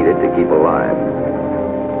what you needed to keep alive.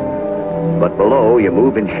 But below, you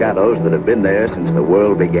move in shadows that have been there since the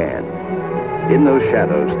world began. In those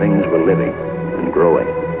shadows, things were living and growing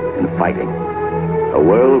and fighting. A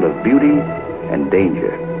world of beauty and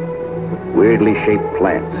danger. Weirdly shaped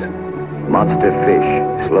plants, monster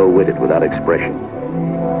fish, slow-witted without expression.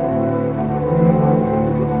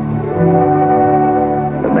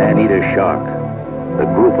 The man-eater shark, the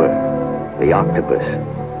grouper, the octopus,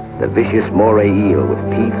 the vicious moray eel with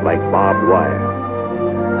teeth like barbed wire,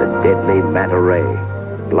 the deadly manta ray,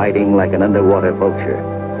 gliding like an underwater vulture,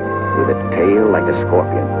 with a tail like a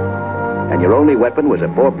scorpion. And your only weapon was a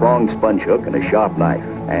 4-pronged sponge hook and a sharp knife,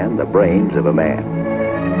 and the brains of a man.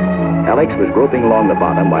 Alex was groping along the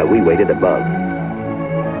bottom while we waited above.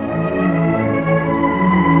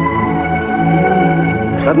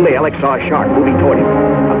 Suddenly, Alex saw a shark moving toward him.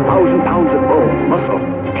 1,000 pounds of bone, muscle,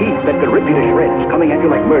 teeth that could rip you to shreds, coming at you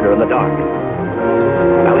like murder in the dark.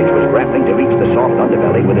 Alex was grappling to reach the soft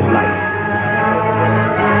underbelly with his knife.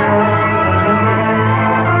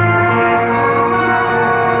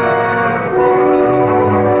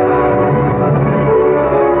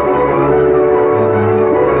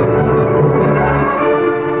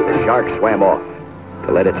 The shark swam off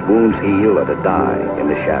to let its wounds heal or to die in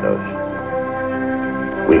the shadows.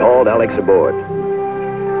 We hauled Alex aboard.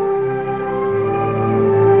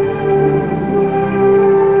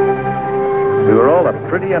 We were all a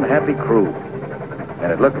pretty unhappy crew,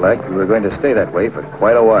 and it looked like we were going to stay that way for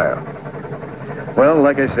quite a while. Well,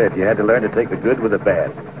 like I said, you had to learn to take the good with the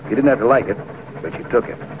bad. You didn't have to like it, but you took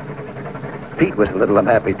it. Pete was a little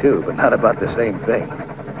unhappy too, but not about the same thing.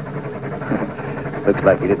 Looks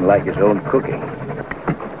like he didn't like his own cooking.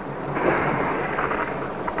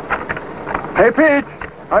 Hey, Pete,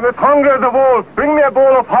 I'm as hungry as a wolf. Bring me a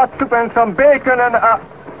bowl of hot soup and some bacon and,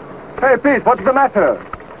 Hey, Pete, what's the matter?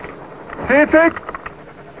 Seasick?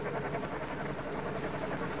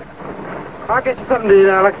 I'll get you something to eat,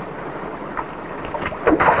 Alex.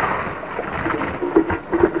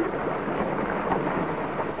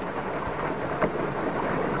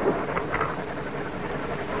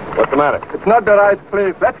 What's the matter? It's not the right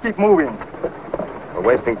place. Let's keep moving. We're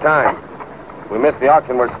wasting time. We missed the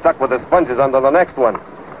auction. We're stuck with the sponges under the next one.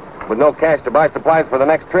 With no cash to buy supplies for the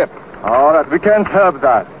next trip. All right, we can't help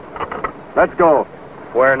that. Let's go.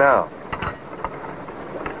 Where now?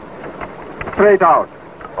 Straight out.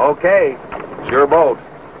 Okay. It's your boat.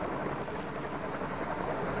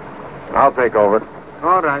 I'll take over.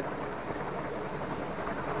 All right.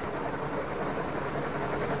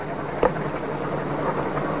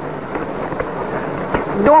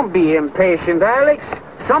 Don't be impatient, Alex.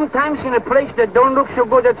 Sometimes in a place that don't look so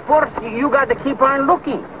good at first, you got to keep on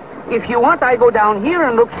looking. If you want, I go down here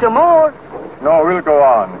and look some more. No, we'll go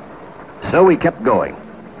on. So we kept going.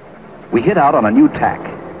 We hit out on a new tack.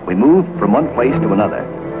 We moved from one place to another.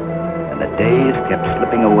 And the days kept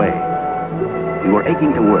slipping away. We were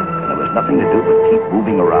aching to work, and there was nothing to do but keep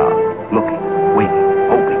moving around, looking,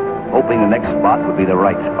 waiting, hoping the next spot would be the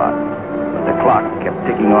right spot. But the clock kept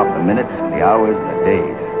ticking off the minutes and the hours and the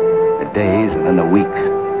days and then the weeks,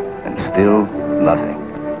 and still nothing.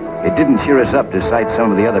 It didn't cheer us up to sight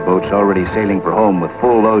some of the other boats already sailing for home with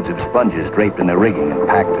full loads of sponges draped in their rigging and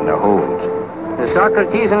packed in their holds. The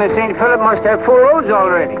Socrates and the St. Philip must have full loads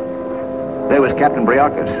already. There was Captain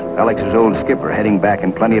Briacos, Alex's old skipper, heading back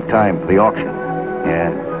in plenty of time for the auction.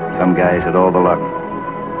 Yeah, some guys had all the luck.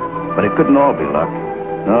 But it couldn't all be luck.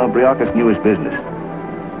 No, Briakos knew his business.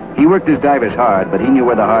 He worked his divers hard, but he knew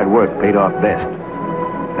where the hard work paid off best.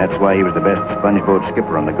 That's why he was the best sponge boat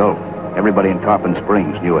skipper on the Gulf. Everybody in Tarpon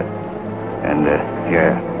Springs knew it. And,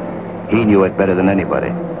 he knew it better than anybody.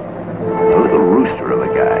 A little rooster of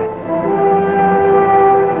a guy.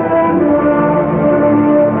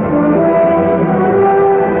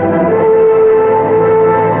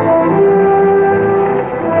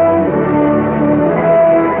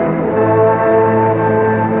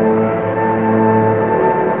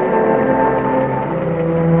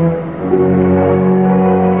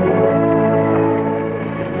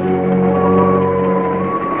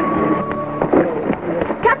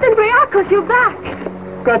 You're back.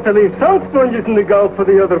 Got to leave some sponges in the Gulf for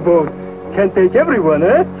the other boats. Can't take everyone,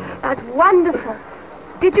 eh? That's wonderful.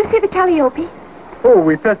 Did you see the Calliope? Oh,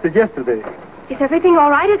 we tested yesterday. Is everything all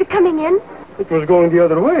right? Is it coming in? It was going the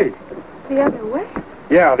other way. The other way?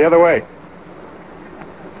 Yeah, the other way.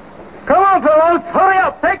 Come on, fellows. Hurry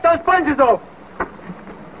up. Take those sponges off.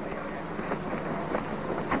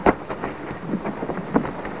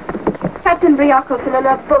 Captain Briacos and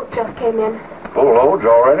another boat just came in. Full loads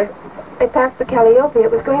already? They passed the Calliope.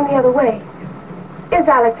 It was going the other way. Is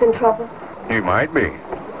Alex in trouble? He might be.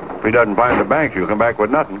 If he doesn't find the bank, he'll come back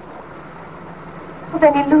with nothing. Well,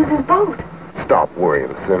 then he'd lose his boat. Stop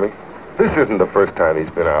worrying, Simi. This isn't the first time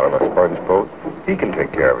he's been out on a sponge boat. He can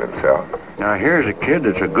take care of himself. Now, here's a kid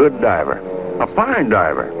that's a good diver. A fine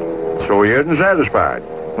diver. So he isn't satisfied.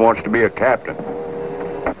 Wants to be a captain.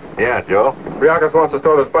 Yeah, Joe? Briakos wants to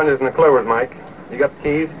store the sponges in the clovers, Mike. You got the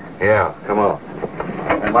keys? Yeah, come on.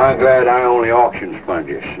 Am I glad I only auction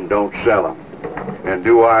sponges and don't sell them? And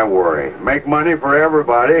do I worry? Make money for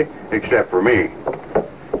everybody except for me.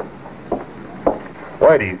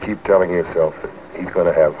 Why do you keep telling yourself that he's going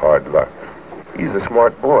to have hard luck? He's a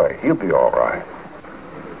smart boy. He'll be all right.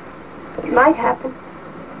 It might happen.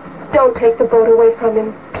 Don't take the boat away from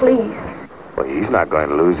him, please. Well, he's not going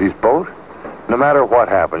to lose his boat. No matter what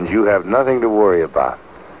happens, you have nothing to worry about.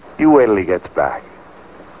 You wait till he gets back.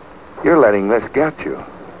 You're letting this get you.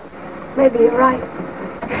 Maybe you're right.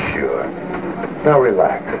 Sure. Now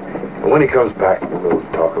relax. And when he comes back, we'll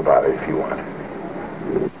talk about it if you want.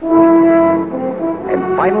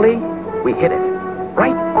 And finally, we hit it.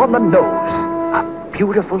 Right on the nose. A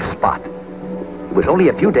beautiful spot. It was only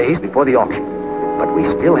a few days before the auction, but we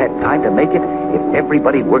still had time to make it if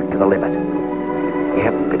everybody worked to the limit.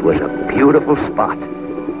 Yep, it was a beautiful spot.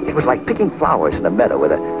 It was like picking flowers in a meadow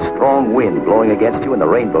with a strong wind blowing against you and the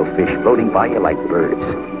rainbow fish floating by you like birds.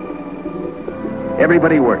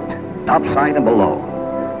 Everybody worked, topside and below.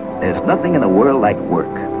 There's nothing in the world like work.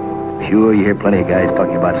 Sure, you hear plenty of guys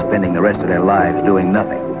talking about spending the rest of their lives doing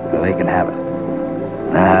nothing. Well, they can have it.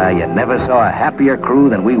 You never saw a happier crew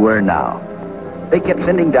than we were now. They kept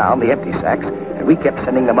sending down the empty sacks, and we kept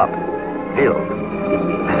sending them up, filled.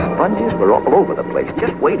 The sponges were all over the place,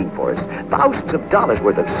 just waiting for us. Thousands of dollars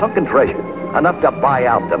worth of sunken treasure. Enough to buy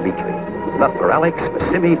out Demitri. Enough for Alex, for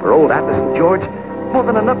Simi, for old Athos and George. More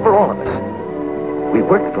than enough for all of us. We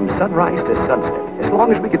worked from sunrise to sunset, as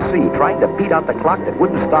long as we could see, trying to beat out the clock that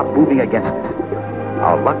wouldn't stop moving against us.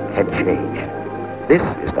 Our luck had changed. This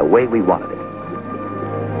is the way we wanted it.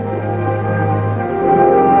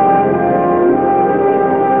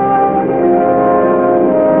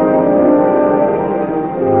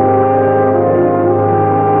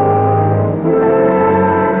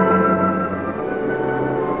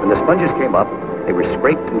 When the sponges came up, they were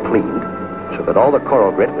scraped and cleaned so that all the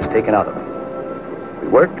coral grit was taken out of them. We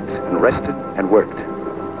worked and rested and worked.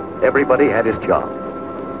 Everybody had his job.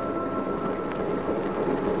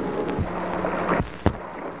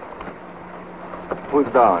 Who's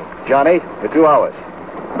down? Johnny, for 2 hours.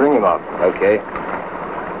 Bring him up. Okay.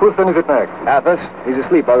 Whose turn is it next? Athos, he's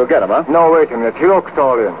asleep. I'll go get him, huh? No, wait a minute. He looks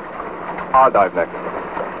all in. I'll dive next.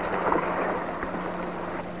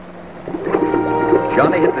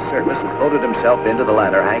 Johnny hit the surface and floated himself into the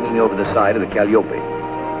ladder hanging over the side of the Calliope.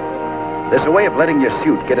 There's a way of letting your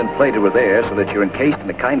suit get inflated with air so that you're encased in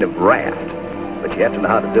a kind of raft, but you have to know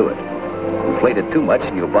how to do it. Inflate it too much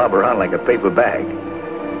and you'll bob around like a paper bag.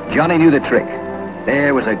 Johnny knew the trick.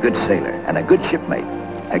 There was a good sailor and a good shipmate.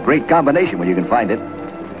 A great combination when you can find it.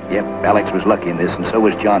 Yep, Alex was lucky in this, and so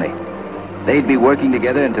was Johnny. They'd be working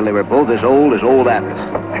together until they were both as old Athos,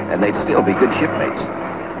 and they'd still be good shipmates.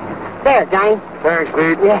 There, Johnny. Thanks,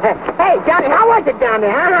 Pete. Yeah. Hey, Johnny, how was it down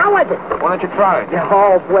there, huh? How was it? Why don't you try it?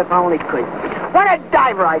 Oh, boy, if I only could. What a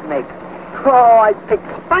diver I'd make. Oh, I'd pick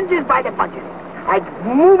sponges by the bunches. I'd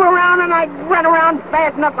move around and I'd run around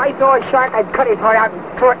fast enough. I saw a shark, I'd cut his heart out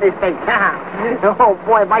and throw it in his face. Oh,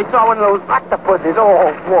 boy, if I saw one of those octopuses,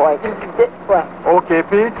 oh, boy. What? Okay,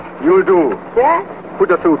 Pete, you'll do. Yeah? Put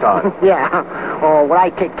the suit on. Yeah. Oh, well, I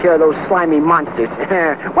take care of those slimy monsters.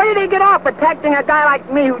 Where did they get off protecting a guy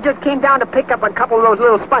like me who just came down to pick up a couple of those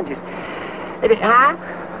little sponges? Huh?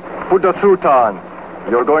 Put the suit on.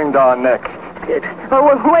 You're going down next.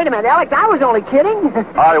 Oh, wait a minute, Alex. I was only kidding.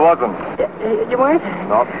 I wasn't. You weren't?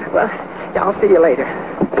 No. Well, yeah, I'll see you later.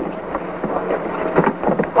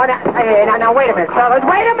 Oh, now, wait a minute, fellas.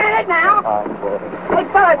 Wait a minute now. Hey,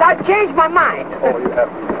 fellas, I've changed my mind. Oh, you have.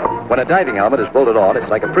 When a diving helmet is bolted on, it's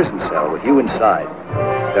like a prison cell with you inside.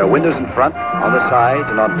 There are windows in front, on the sides,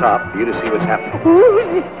 and on top for you to see what's happening.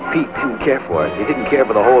 Pete didn't care for it. He didn't care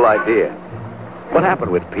for the whole idea. What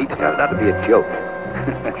happened with Pete started out to be a joke.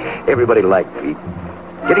 Everybody liked Pete.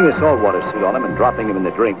 Getting the saltwater suit on him and dropping him in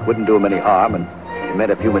the drink wouldn't do him any harm, and it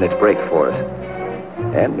meant a few minutes break for us.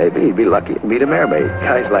 And maybe he'd be lucky to meet a mermaid.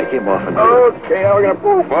 Guys like him often do. Okay, now we're going to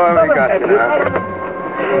move. Well, we got you now.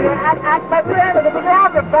 My friend, it was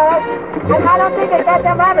Alfred, fellas. I don't think they got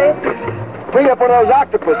them others. Bring up one of those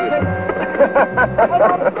octopuses.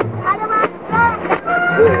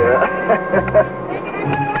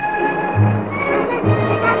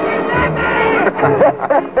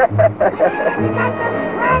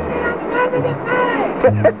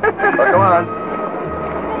 Come on.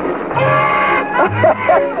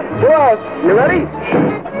 What? You ready?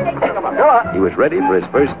 Come on. He was ready for his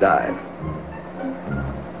first dive.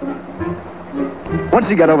 Once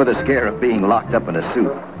he got over the scare of being locked up in a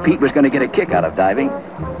suit, Pete was going to get a kick out of diving.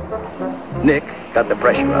 Nick got the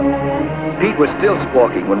pressure up. Pete was still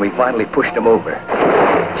squawking when we finally pushed him over.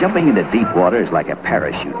 Jumping into deep water is like a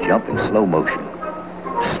parachute jump in slow motion.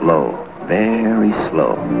 Slow, very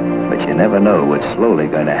slow. But you never know what's slowly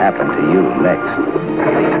going to happen to you next.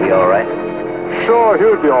 Think he'll be all right? Sure,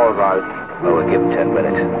 he'll be all right. Well, we'll give him 10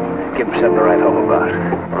 minutes. Give him something to write home about.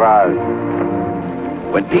 Right.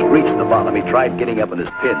 When Pete reached the bottom, he tried getting up on his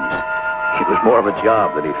pins. It was more of a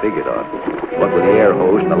job than he figured on, what with the air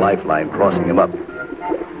hose and the lifeline crossing him up.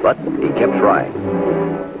 But he kept trying.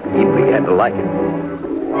 He began to like it.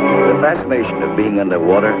 The fascination of being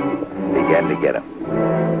underwater began to get him.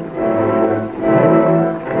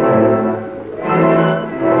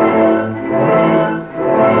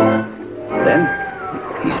 Then,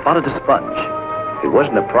 he spotted a sponge. It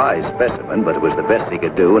wasn't a prize specimen, but it was the best he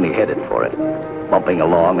could do, and he headed for it, bumping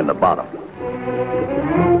along in the bottom.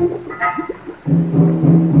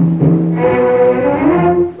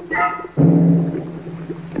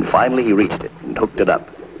 And finally he reached it and hooked it up.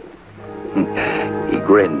 He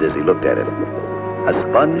grinned as he looked at it. A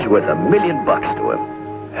sponge worth $1 million to him,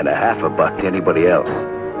 and $0.50 to anybody else.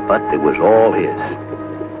 But it was all his.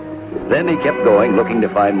 Then he kept going, looking to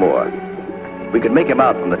find more. We could make him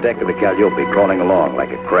out from the deck of the Calliope, crawling along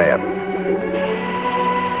like a crab.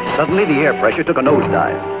 Suddenly, the air pressure took a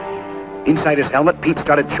nosedive. Inside his helmet, Pete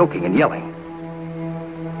started choking and yelling.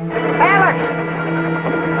 Alex!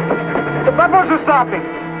 The bubbles are stopping.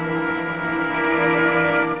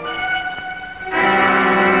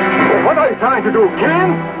 What are you trying to do, kill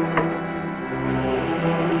him?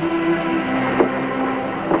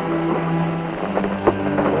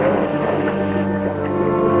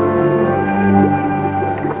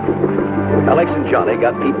 Alex and Johnny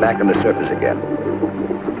got Pete back on the surface again.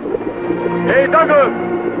 Hey, Douglas!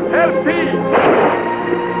 Help Pete!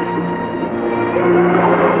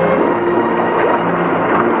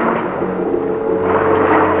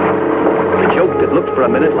 The joke that looked for a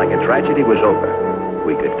minute like a tragedy was over.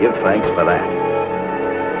 We could give thanks for that.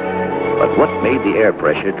 But what made the air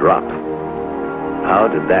pressure drop? How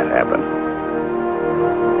did that happen?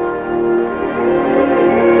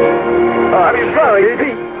 I'm sorry,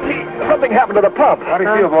 Pete. Something happened to the pump. How do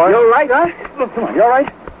you feel, boy? You all right, huh? Look, come on, you all right?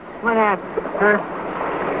 What happened, huh?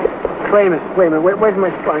 Wait a minute. Where's my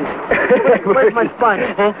sponge? Where's my sponge,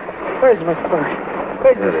 huh? Where's my sponge?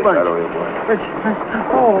 Where's the sponge?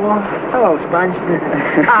 Oh, hello, sponge.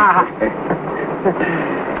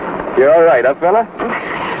 You're all right, huh, fella?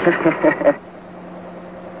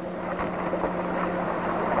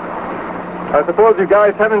 I suppose you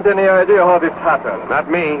guys haven't any idea how this happened. Not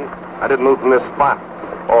me. I didn't move from this spot.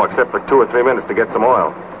 Oh, except for 2 or 3 minutes to get some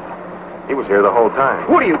oil. He was here the whole time.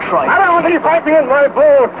 What are you trying? I don't want any piping in my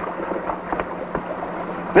boat.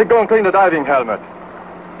 Nick, go and clean the diving helmet.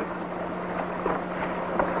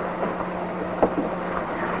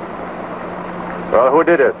 Well, who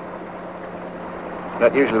did it?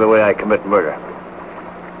 Not usually the way I commit murder.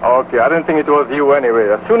 Okay, I didn't think it was you anyway.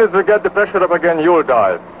 As soon as we get the pressure up again, you'll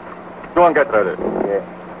dive. Go and get ready. Yeah.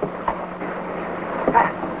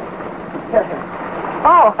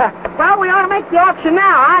 Oh, well, we ought to make the auction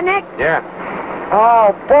now, huh, Nick? Yeah.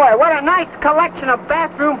 Oh, boy, what a nice collection of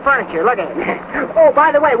bathroom furniture. Look at it. Oh,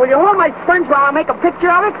 by the way, will you hold my sponge while I make a picture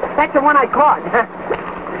of it? That's the one I caught.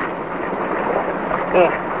 Yeah.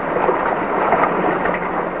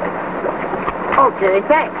 Okay,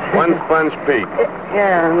 thanks. 1 sponge, Pete.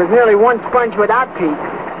 Yeah, it was nearly 1 sponge without Pete.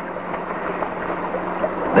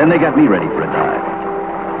 Then they got me ready for a dive.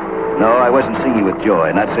 No, I wasn't singing with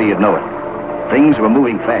joy, not so you'd know it. Things were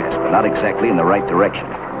moving fast, but not exactly in the right direction.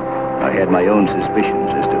 I had my own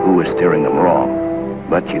suspicions as to who was steering them wrong,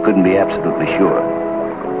 but you couldn't be absolutely sure.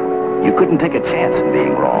 You couldn't take a chance in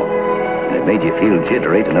being wrong, and it made you feel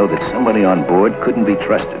jittery to know that somebody on board couldn't be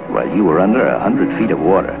trusted while you were under 100 feet of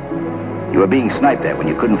water. You were being sniped at when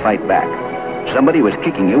you couldn't fight back. Somebody was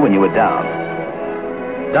kicking you when you were down.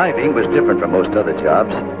 Diving was different from most other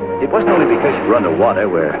jobs. It wasn't only because you were underwater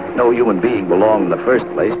where no human being belonged in the first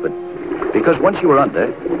place, but because once you were under,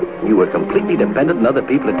 you were completely dependent on other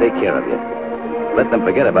people to take care of you. Let them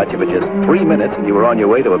forget about you for just 3 minutes and you were on your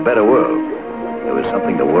way to a better world. There was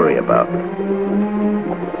something to worry about.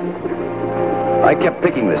 I kept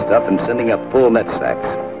picking the stuff and sending up full net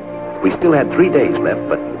sacks. We still had 3 days left,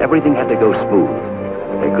 but everything had to go smooth.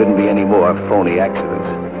 There couldn't be any more phony accidents.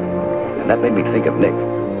 And that made me think of Nick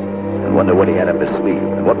and wonder what he had up his sleeve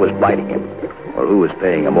and what was biting him or who was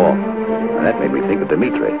paying him off. And that made me think of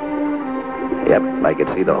Demitri. Yep, I could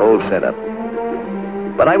see the whole setup.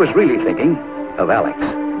 But I was really thinking of Alex.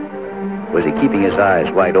 Was he keeping his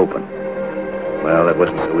eyes wide open? Well, that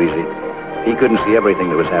wasn't so easy. He couldn't see everything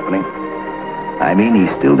that was happening. I mean, he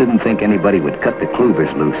still didn't think anybody would cut the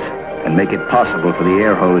clouvers loose and make it possible for the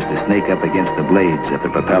air hose to snake up against the blades of the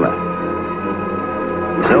propeller.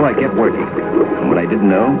 So I kept working, and what I didn't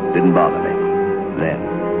know didn't bother me. Then.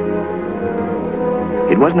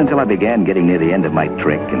 It wasn't until I began getting near the end of my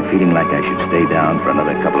trick and feeling like I should stay down for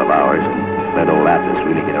another couple of hours and let old Athos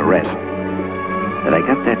really get a rest that I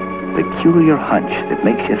got that peculiar hunch that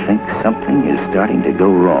makes you think something is starting to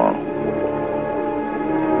go wrong.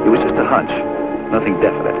 It was just a hunch, nothing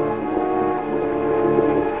definite.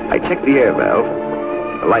 I checked the air valve,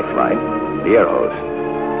 the lifeline, the air hose.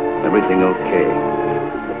 Everything okay.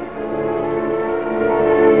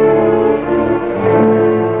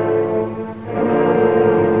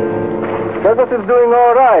 Douglas is doing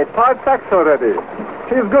all right. 5 sacks already.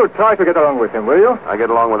 He's good. Try to get along with him, will you? I get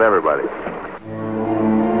along with everybody.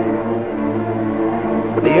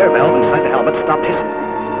 The air valve inside the helmet stopped hissing.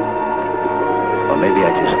 Or maybe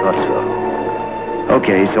I just thought so.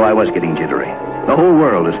 Okay, so I was getting jittery. The whole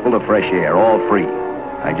world is full of fresh air, all free.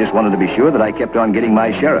 I just wanted to be sure that I kept on getting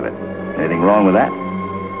my share of it. Anything wrong with that?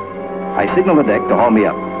 I signaled the deck to haul me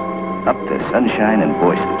up. Up to sunshine and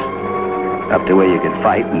voices. Up to where you could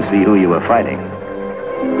fight and see who you were fighting.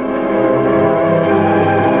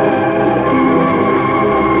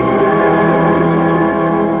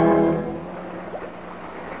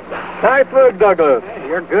 Nice work, Douglas. Hey,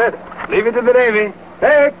 you're good. Leave it to the Navy.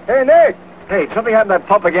 Nick! Hey, Nick! Hey, something happened to that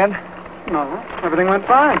pump again? No, everything went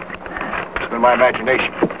fine. It's been my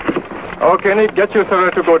imagination. Okay, Nick, get yourself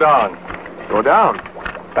ready to go down. Go down.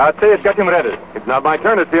 That's it. Get him ready. It's not my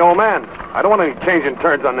turn, it's the old man's. I don't want any changing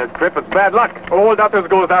turns on this trip. It's bad luck. Old Athos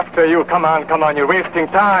goes after you. Come on. You're wasting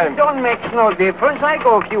time. Don't make no difference. I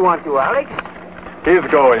go if you want to, Alex. He's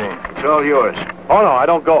going. It's all yours. Oh, no, I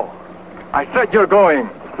don't go. I said you're going.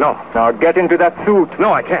 No. Now get into that suit.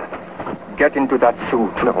 No, I can't. Get into that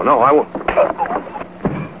suit. No, I won't.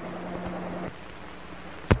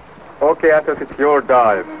 Okay, Athos, it's your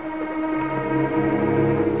dive.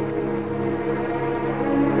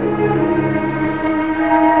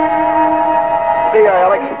 There you are,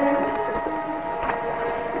 Alex.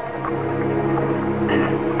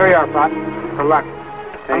 Here you are, Pop. Good luck.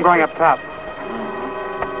 I'm going up top.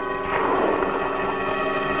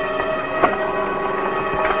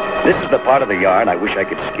 This is the part of the yarn I wish I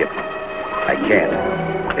could skip. I can't.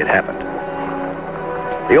 It happened.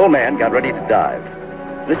 The old man got ready to dive.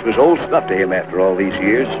 This was old stuff to him after all these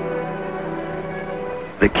years.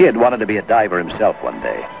 The kid wanted to be a diver himself one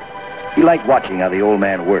day. He liked watching how the old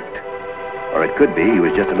man worked. Or it could be he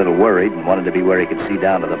was just a little worried and wanted to be where he could see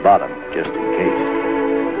down to the bottom, just in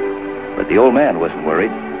case. But the old man wasn't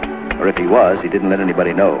worried. Or if he was, he didn't let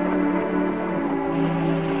anybody know.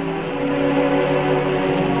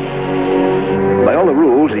 By all the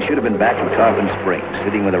rules, he should have been back in Tarpon Springs,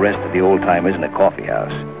 sitting with the rest of the old-timers in a coffee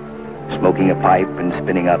house, smoking a pipe and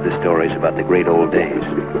spinning out the stories about the great old days.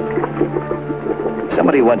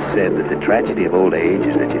 Somebody once said that the tragedy of old age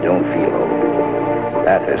is that you don't feel old.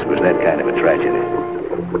 Athos was that kind of a tragedy.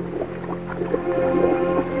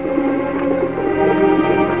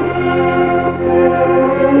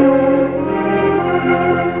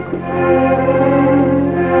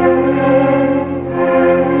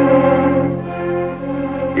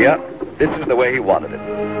 Yeah, this is the way he wanted it.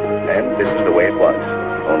 And this is the way it was.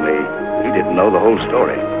 Only he didn't know the whole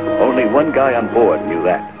story. Only one guy on board knew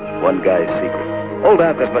that. One guy's secret. Old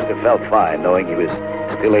Athos must have felt fine knowing he was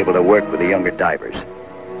still able to work with the younger divers.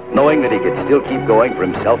 Knowing that he could still keep going for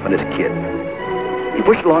himself and his kid. He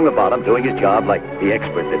pushed along the bottom, doing his job like the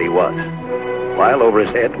expert that he was. While over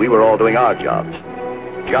his head, we were all doing our jobs.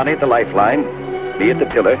 Johnny at the lifeline, me at the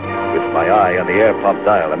tiller, with my eye on the air pump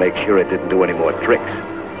dial to make sure it didn't do any more tricks.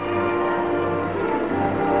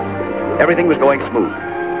 Everything was going smooth.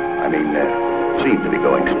 Seemed to be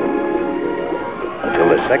going smooth. Until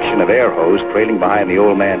the section of air hose trailing behind the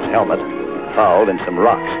old man's helmet fouled in some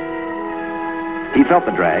rocks. He felt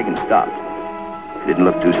the drag and stopped. It didn't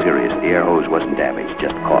look too serious. The air hose wasn't damaged,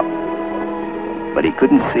 just caught. But he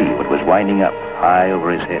couldn't see what was winding up high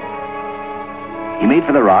over his head. He made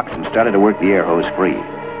for the rocks and started to work the air hose free.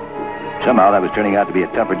 Somehow that was turning out to be a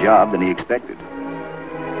tougher job than he expected.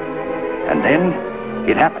 And then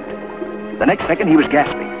it happened. The next second he was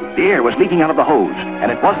gasping. The air was leaking out of the hose,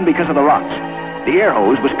 and it wasn't because of the rocks. The air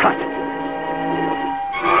hose was cut.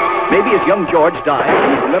 Maybe as young George died,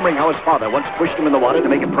 he was remembering how his father once pushed him in the water to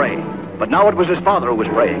make him pray. But now it was his father who was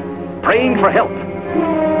praying for help.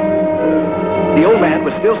 The old man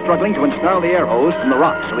was still struggling to unsnarl the air hose from the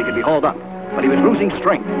rocks so he could be hauled up, but he was losing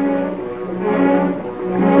strength.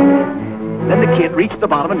 Then the kid reached the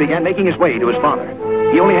bottom and began making his way to his father.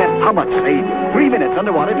 He only had, how much, say, 3 minutes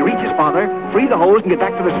underwater to reach his father, free the hose, and get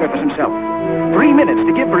back to the surface himself. 3 minutes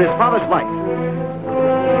to give for his father's life.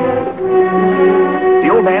 The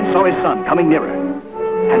old man saw his son coming nearer.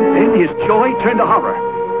 And then his joy turned to horror,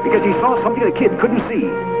 because he saw something the kid couldn't see.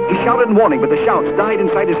 He shouted in warning, but the shouts died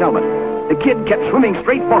inside his helmet. The kid kept swimming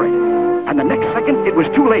straight for it. And the next second, it was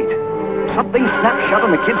too late. Something snapped shut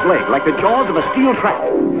on the kid's leg, like the jaws of a steel trap,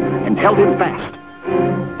 and held him fast.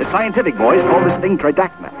 The scientific boys call this thing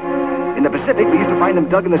tridacna. In the Pacific, we used to find them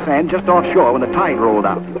dug in the sand just offshore when the tide rolled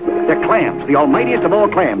out. They're clams, the almightiest of all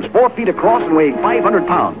clams, 4 feet across and weighing 500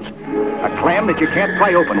 pounds. A clam that you can't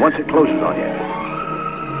pry open once it closes on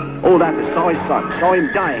you. Old Athos saw his son, saw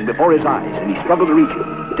him dying before his eyes, and he struggled to reach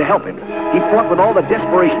him, to help him. He fought with all the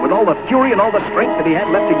desperation, with all the fury and all the strength that he had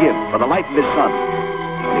left to give for the life of his son.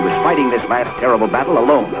 And he was fighting this last terrible battle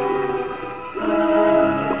alone.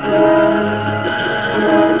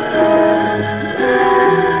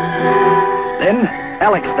 Then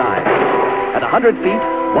Alex died. At 100 feet,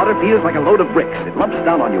 water feels like a load of bricks. It lumps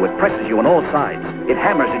down on you, it presses you on all sides. It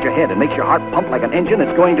hammers at your head and makes your heart pump like an engine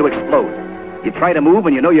that's going to explode. You try to move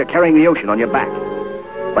and you know you're carrying the ocean on your back.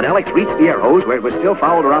 But Alex reached the air hose where it was still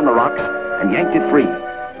fouled around the rocks and yanked it free.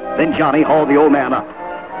 Then Johnny hauled the old man up.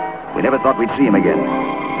 We never thought we'd see him again.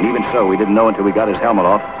 And even so, we didn't know until we got his helmet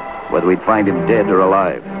off whether we'd find him dead or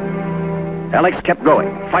alive. Alex kept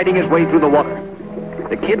going, fighting his way through the water.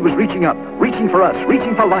 The kid was reaching up, reaching for us,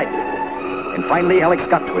 reaching for life. And finally, Alex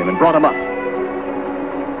got to him and brought him up.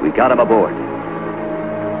 We got him aboard.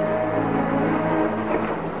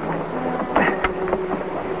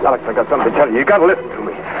 Alex, I got something to tell you. You gotta listen to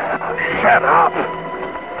me. Shut up.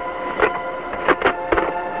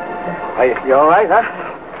 You all right, huh?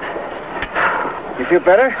 You feel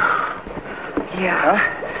better? Yeah.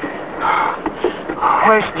 Huh?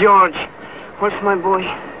 Where's George? Where's my boy?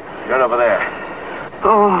 Right over there.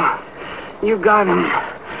 Oh, you got him.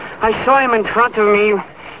 I saw him in front of me.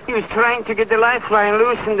 He was trying to get the lifeline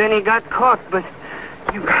loose, and then he got caught, but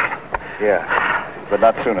you got him. Yeah, but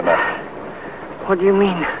not soon enough. What do you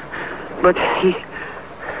mean? But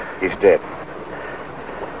He's dead.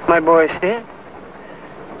 My boy is dead?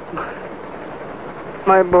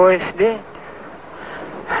 My boy is dead.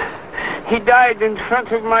 He died in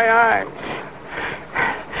front of my eyes.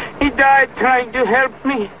 He died trying to help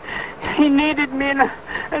me. He needed me,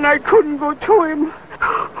 and I couldn't go to him.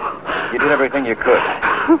 You did everything you could.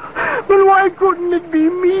 But why couldn't it be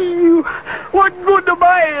me? What good am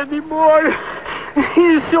I anymore?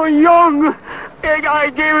 He's so young. I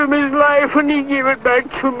gave him his life, and he gave it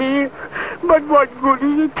back to me. But what good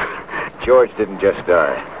is it? George didn't just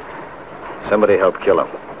die. Somebody helped kill him.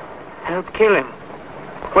 Help kill him?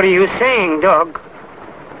 What are you saying, dog?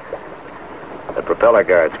 The propeller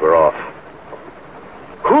guards were off.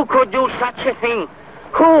 Who could do such a thing?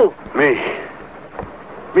 Who? Me,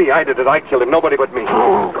 I did it. I killed him. Nobody but me.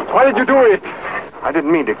 Why did you do it? I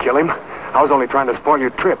didn't mean to kill him. I was only trying to spoil your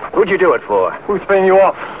trip. Who'd you do it for? Who's paying you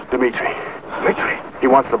off? Demitri. He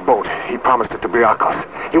wants the boat. He promised it to Briakos.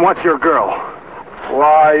 He wants your girl.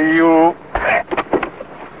 Why, you...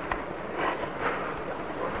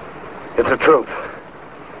 It's the truth.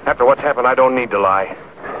 After what's happened, I don't need to lie.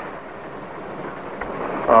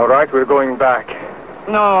 All right, we're going back.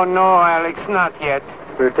 No, Alex, not yet.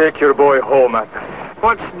 We'll take your boy home, Athos.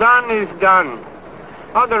 What's done is done.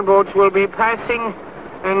 Other boats will be passing,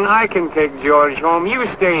 and I can take George home. You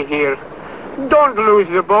stay here. Don't lose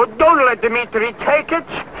the boat. Don't let Demitri take it.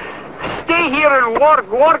 Stay here and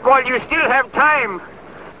work while you still have time.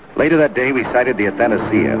 Later that day, we sighted the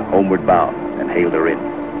Athanasia, homeward bound, and hailed her in.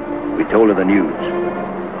 We told her the news.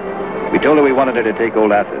 We told her we wanted her to take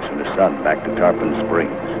old Athos and his son back to Tarpon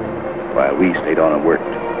Springs, while we stayed on and worked.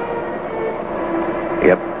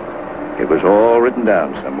 Yep, it was all written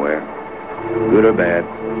down somewhere. Good or bad,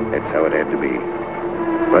 that's how it had to be.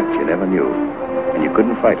 But you never knew, and you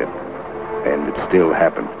couldn't fight it. And it still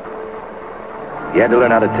happened. You had to learn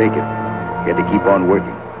how to take it. You had to keep on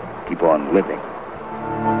working, keep on living.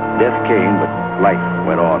 Death came, but life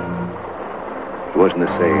went on. It wasn't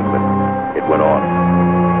the same, but it went on.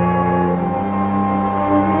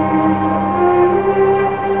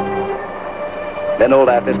 Then old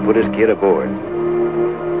Athos put his kid aboard.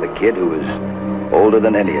 The kid who was older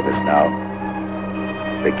than any of us now.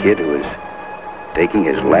 The kid who was taking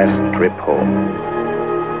his last trip home.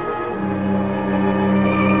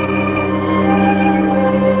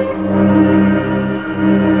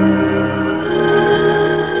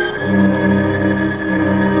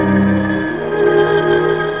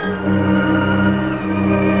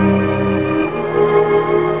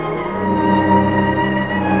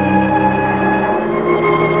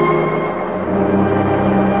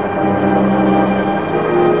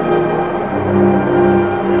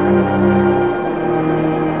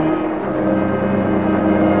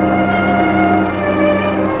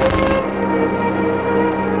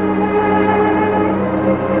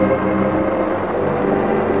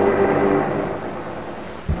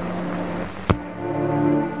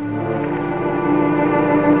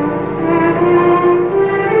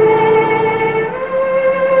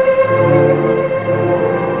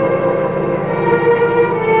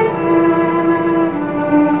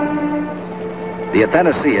 The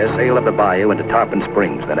Athanasia sailed up the bayou into Tarpon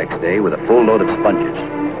Springs the next day with a full load of sponges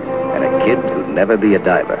and a kid who'd never be a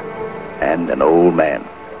diver and an old man.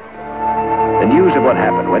 The news of what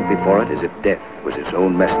happened went before it as if death was its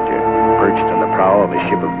own messenger, perched on the prow of a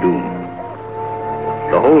ship of doom.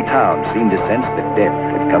 The whole town seemed to sense that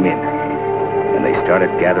death had come in, and they started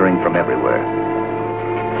gathering from everywhere.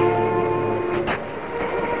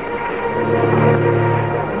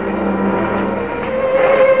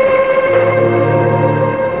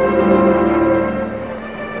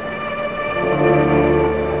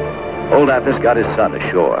 Old Athos got his son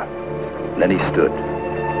ashore. And then he stood.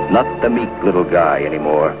 Not the meek little guy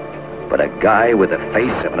anymore, but a guy with the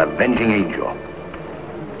face of an avenging angel.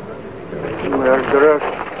 Murderer!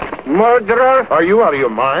 Murderer! Are you out of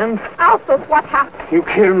your mind? Athos, what happened? You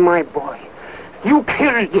killed my boy. You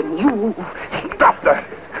killed him. You... Stop that!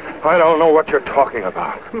 I don't know what you're talking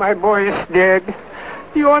about. My boy is dead.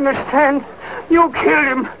 Do you understand? You killed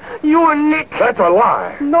him. You and Nick. That's a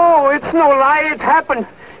lie. No, it's no lie. It happened.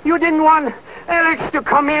 You didn't want Alex to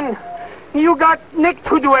come in. You got Nick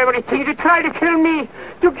to do everything, to try to kill me,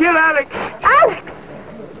 to kill Alex. Alex!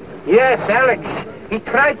 Yes, Alex. He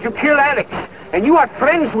tried to kill Alex. And you are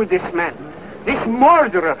friends with this man, this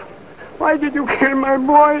murderer. Why did you kill my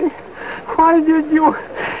boy? Why did you?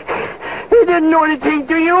 He didn't do anything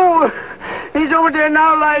to you. He's over there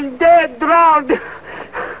now lying dead, drowned.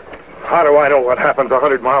 How do I know what happens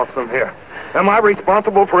 100 miles from here? Am I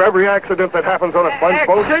responsible for every accident that happens on a sponge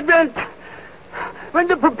boat? Accident? When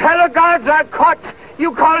the propeller guards are caught,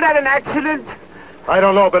 you call that an accident? I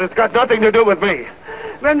don't know, but it's got nothing to do with me.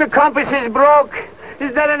 When the compass is broke,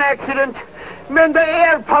 is that an accident? When the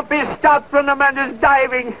air pump is stopped when the man is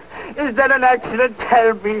diving, is that an accident?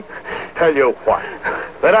 Tell me. Tell you what?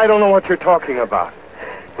 That I don't know what you're talking about.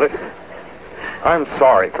 Listen, I'm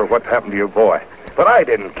sorry for what happened to your boy, but I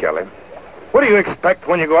didn't kill him. What do you expect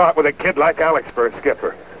when you go out with a kid like Alex for a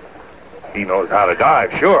skipper? He knows how to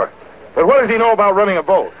dive, sure. But what does he know about running a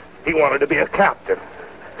boat? He wanted to be a captain.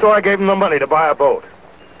 So I gave him the money to buy a boat.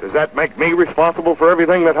 Does that make me responsible for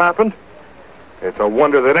everything that happened? It's a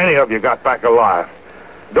wonder that any of you got back alive.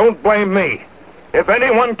 Don't blame me. If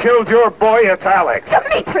anyone killed your boy, it's Alex.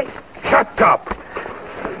 Demitri! Shut up!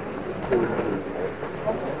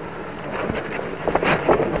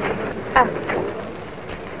 Alex.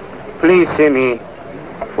 Please, Simi,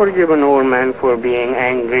 forgive an old man for being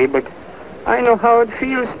angry, but I know how it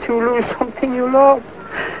feels to lose something you love.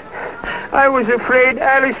 I was afraid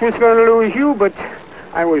Alice was going to lose you, but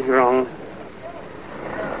I was wrong.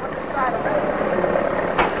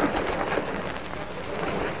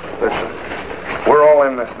 Listen, we're all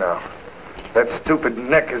in this now. That stupid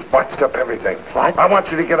Nick has botched up everything. What? I want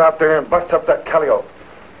you to get out there and bust up that calliope.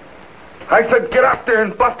 I said get out there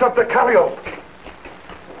and bust up the calliope.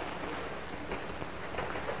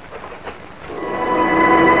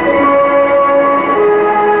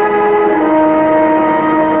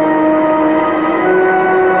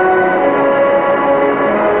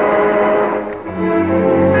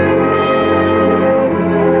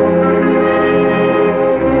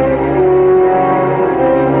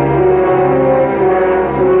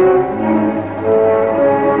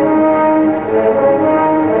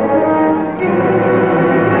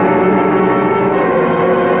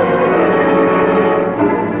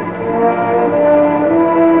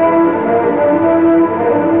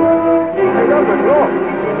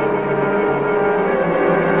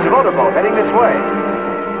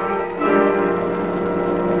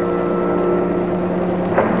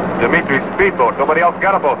 Nobody else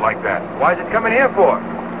got a boat like that. Why is it coming here for?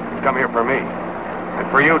 It's come here for me. And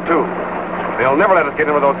for you, too. They'll never let us get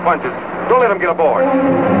in with those sponges. Don't let them get aboard.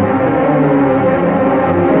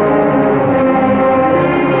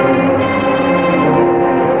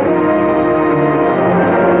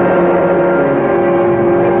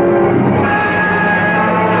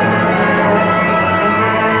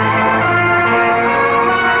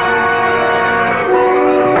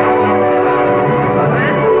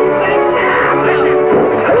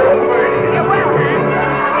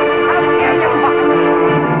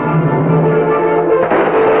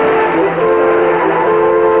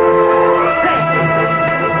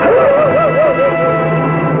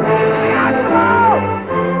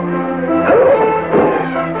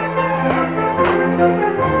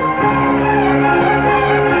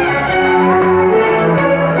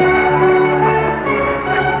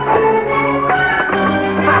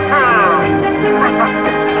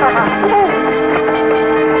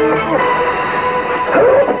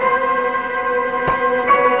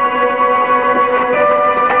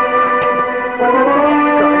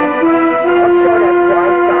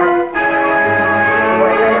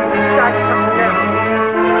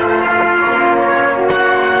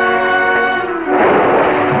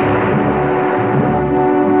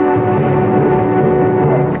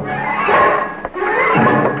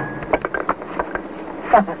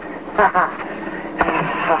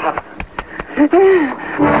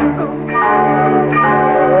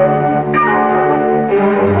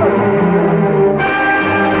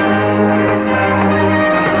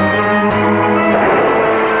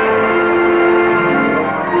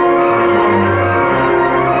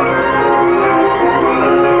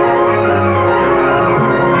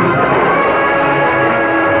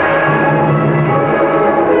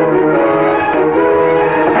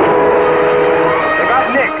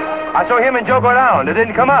 It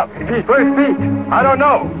didn't come up. Pete, where's Pete? I don't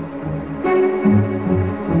know.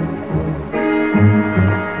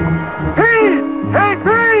 Pete! Hey,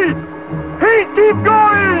 Pete! Pete, keep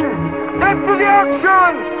going! Get to the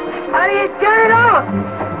action! How do you get it up?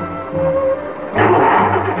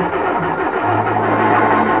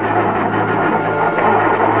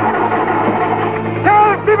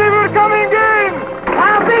 Tell Simi we're coming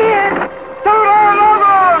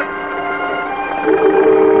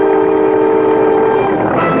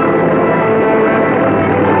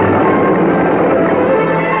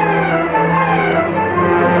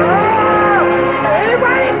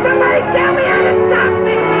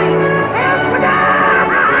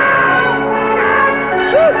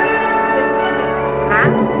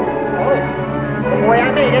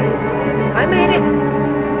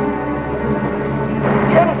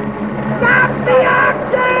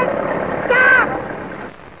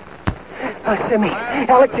Simi.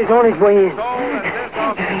 Alex is on his way in.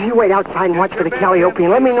 You wait outside and watch for the Calliope and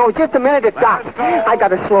let me know just a minute it docks. I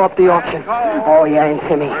gotta slow up the auction. Oh, yeah, and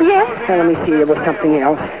Simi. Yes? Let me see, there was something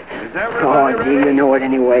else. Oh, gee, you know it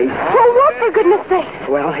anyways. Oh, what, for goodness sakes?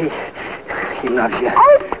 Well, he loves you.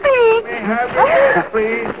 Oh, Pete! May I have your bids,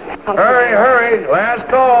 please? Hurry. Last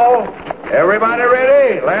call. Everybody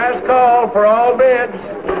ready? Last call for all bids.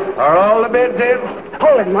 Are all the bids in?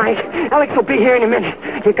 Hold it, Mike. Alex will be here in a minute.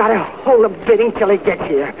 You gotta hold the bidding till he gets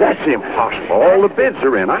here. That's impossible. All the bids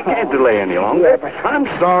are in. I can't delay any longer. Yeah, but... I'm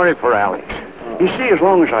sorry for Alex. You see, as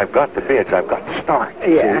long as I've got the bids, I've got to start.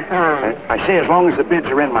 Yeah. I say as long as the bids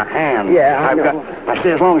are in my hand. Yeah, I know. I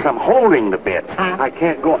say as long as I'm holding the bids. I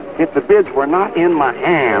can't go... If the bids were not in my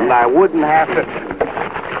hand, I wouldn't have to...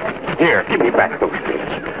 Here, give me back those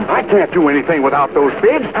bids. I can't do anything without those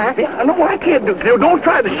bids. No, I can't do... Don't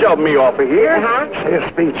try to shove me off of here. Say a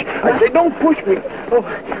speech. I say, don't push me.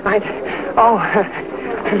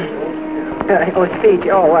 Speech.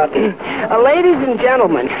 Ladies and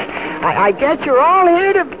gentlemen, I guess you're all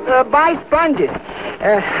here to buy sponges.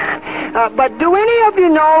 But do any of you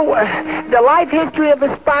know the life history of a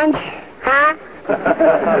sponge? Huh?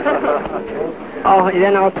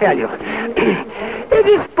 Then I'll tell you. Is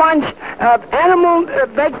a sponge animal,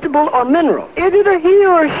 vegetable, or mineral? Is it a he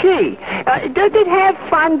or a she? Does it have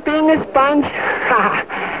fun being a sponge?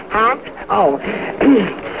 Huh?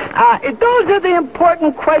 Those are the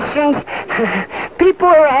important questions people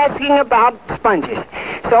are asking about sponges.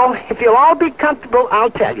 So, if you'll all be comfortable, I'll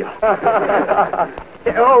tell you.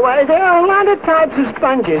 There are a lot of types of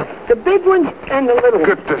sponges. The big ones and the little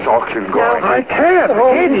ones. Get this auction going. I can't.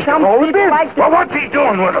 Some people like the what's he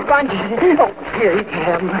doing with them? sponges. Here, you can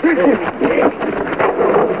have them.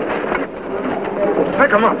 Pick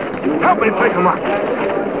them up. Help me pick them up.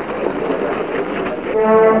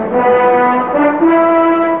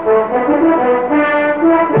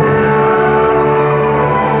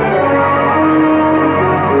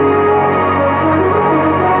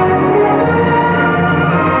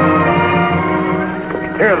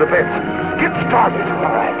 Here are the bids. Get started.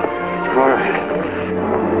 All right.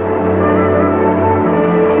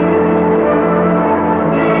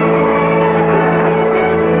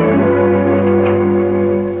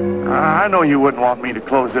 I know you wouldn't want me to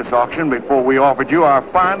close this auction before we offered you our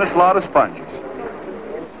finest lot of sponges.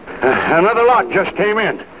 Another lot just came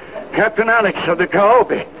in. Captain Alex of the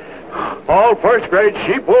Calliope. All first-grade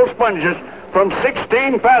sheep-wool sponges from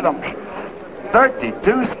 16 fathoms.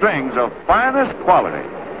 32 strings of finest quality.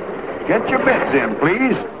 Get your bids in,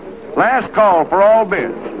 please. Last call for all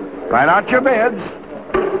bids. Write out your bids.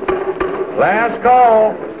 Last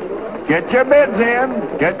call. Get your bids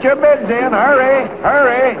in. Get your bids in.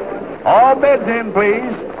 Hurry. All bids in,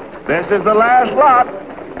 please. This is the last lot.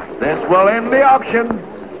 This will end the auction.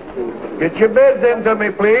 Get your bids in to me,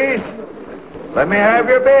 please. Let me have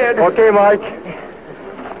your bids. Okay, Mike.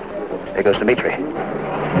 There goes Demitri.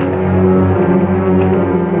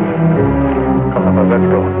 Come on, let's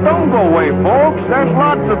go. Don't go away, folks. There's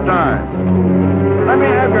lots of time. Let me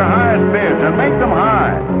have your highest bids and make them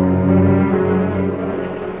high.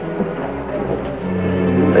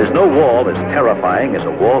 There's no wall as terrifying as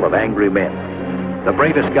a wall of angry men. The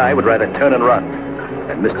bravest guy would rather turn and run.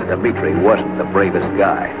 And Mr. Demitri wasn't the bravest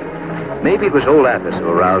guy. Maybe it was old Athos who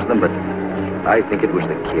aroused them, but I think it was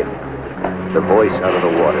the kid. The voice out of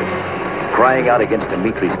the waters, crying out against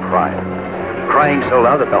Dimitri's crime. Crying so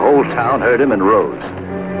loud that the whole town heard him and rose.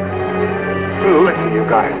 Listen, you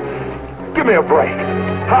guys. Give me a break.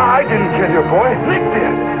 I didn't kill your boy. Nick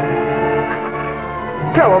did.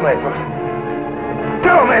 Tell him, Athos.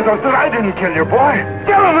 Tell him, Athos, that I didn't kill your boy.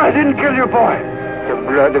 Tell him I didn't kill your boy. The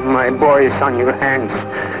blood of my boy is on your hands.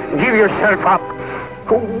 Give yourself up.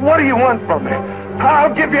 What do you want from me?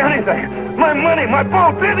 I'll give you anything. My money, my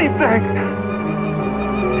boat, anything.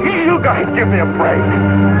 You guys give me a break.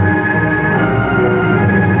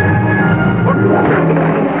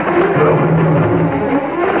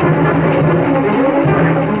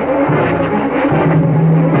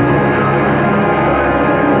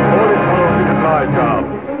 Job.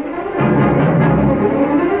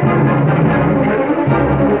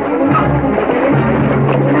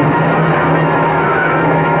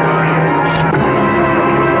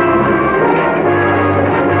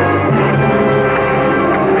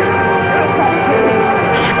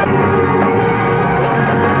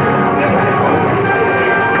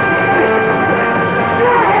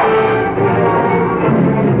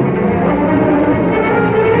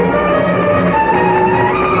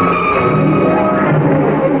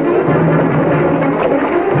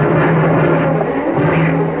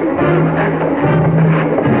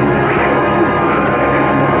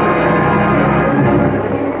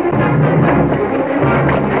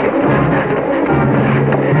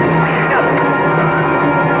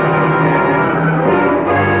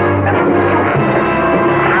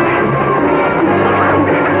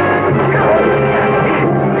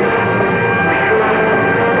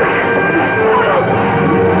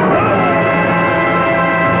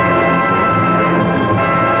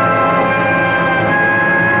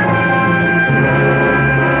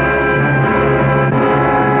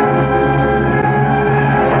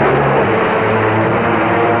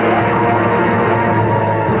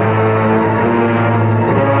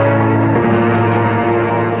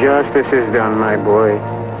 justice is done, my boy.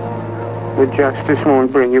 The justice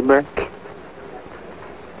won't bring you back.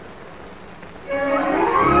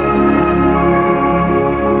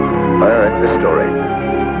 Well, that's the story.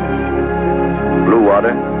 Blue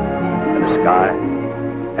water, and the sky,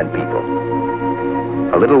 and people.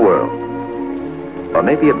 A little world. Or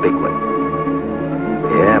maybe a big one.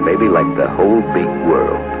 Yeah, maybe like the whole big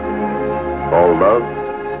world. All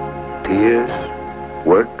love, tears,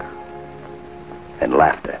 work, and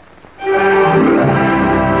laughter.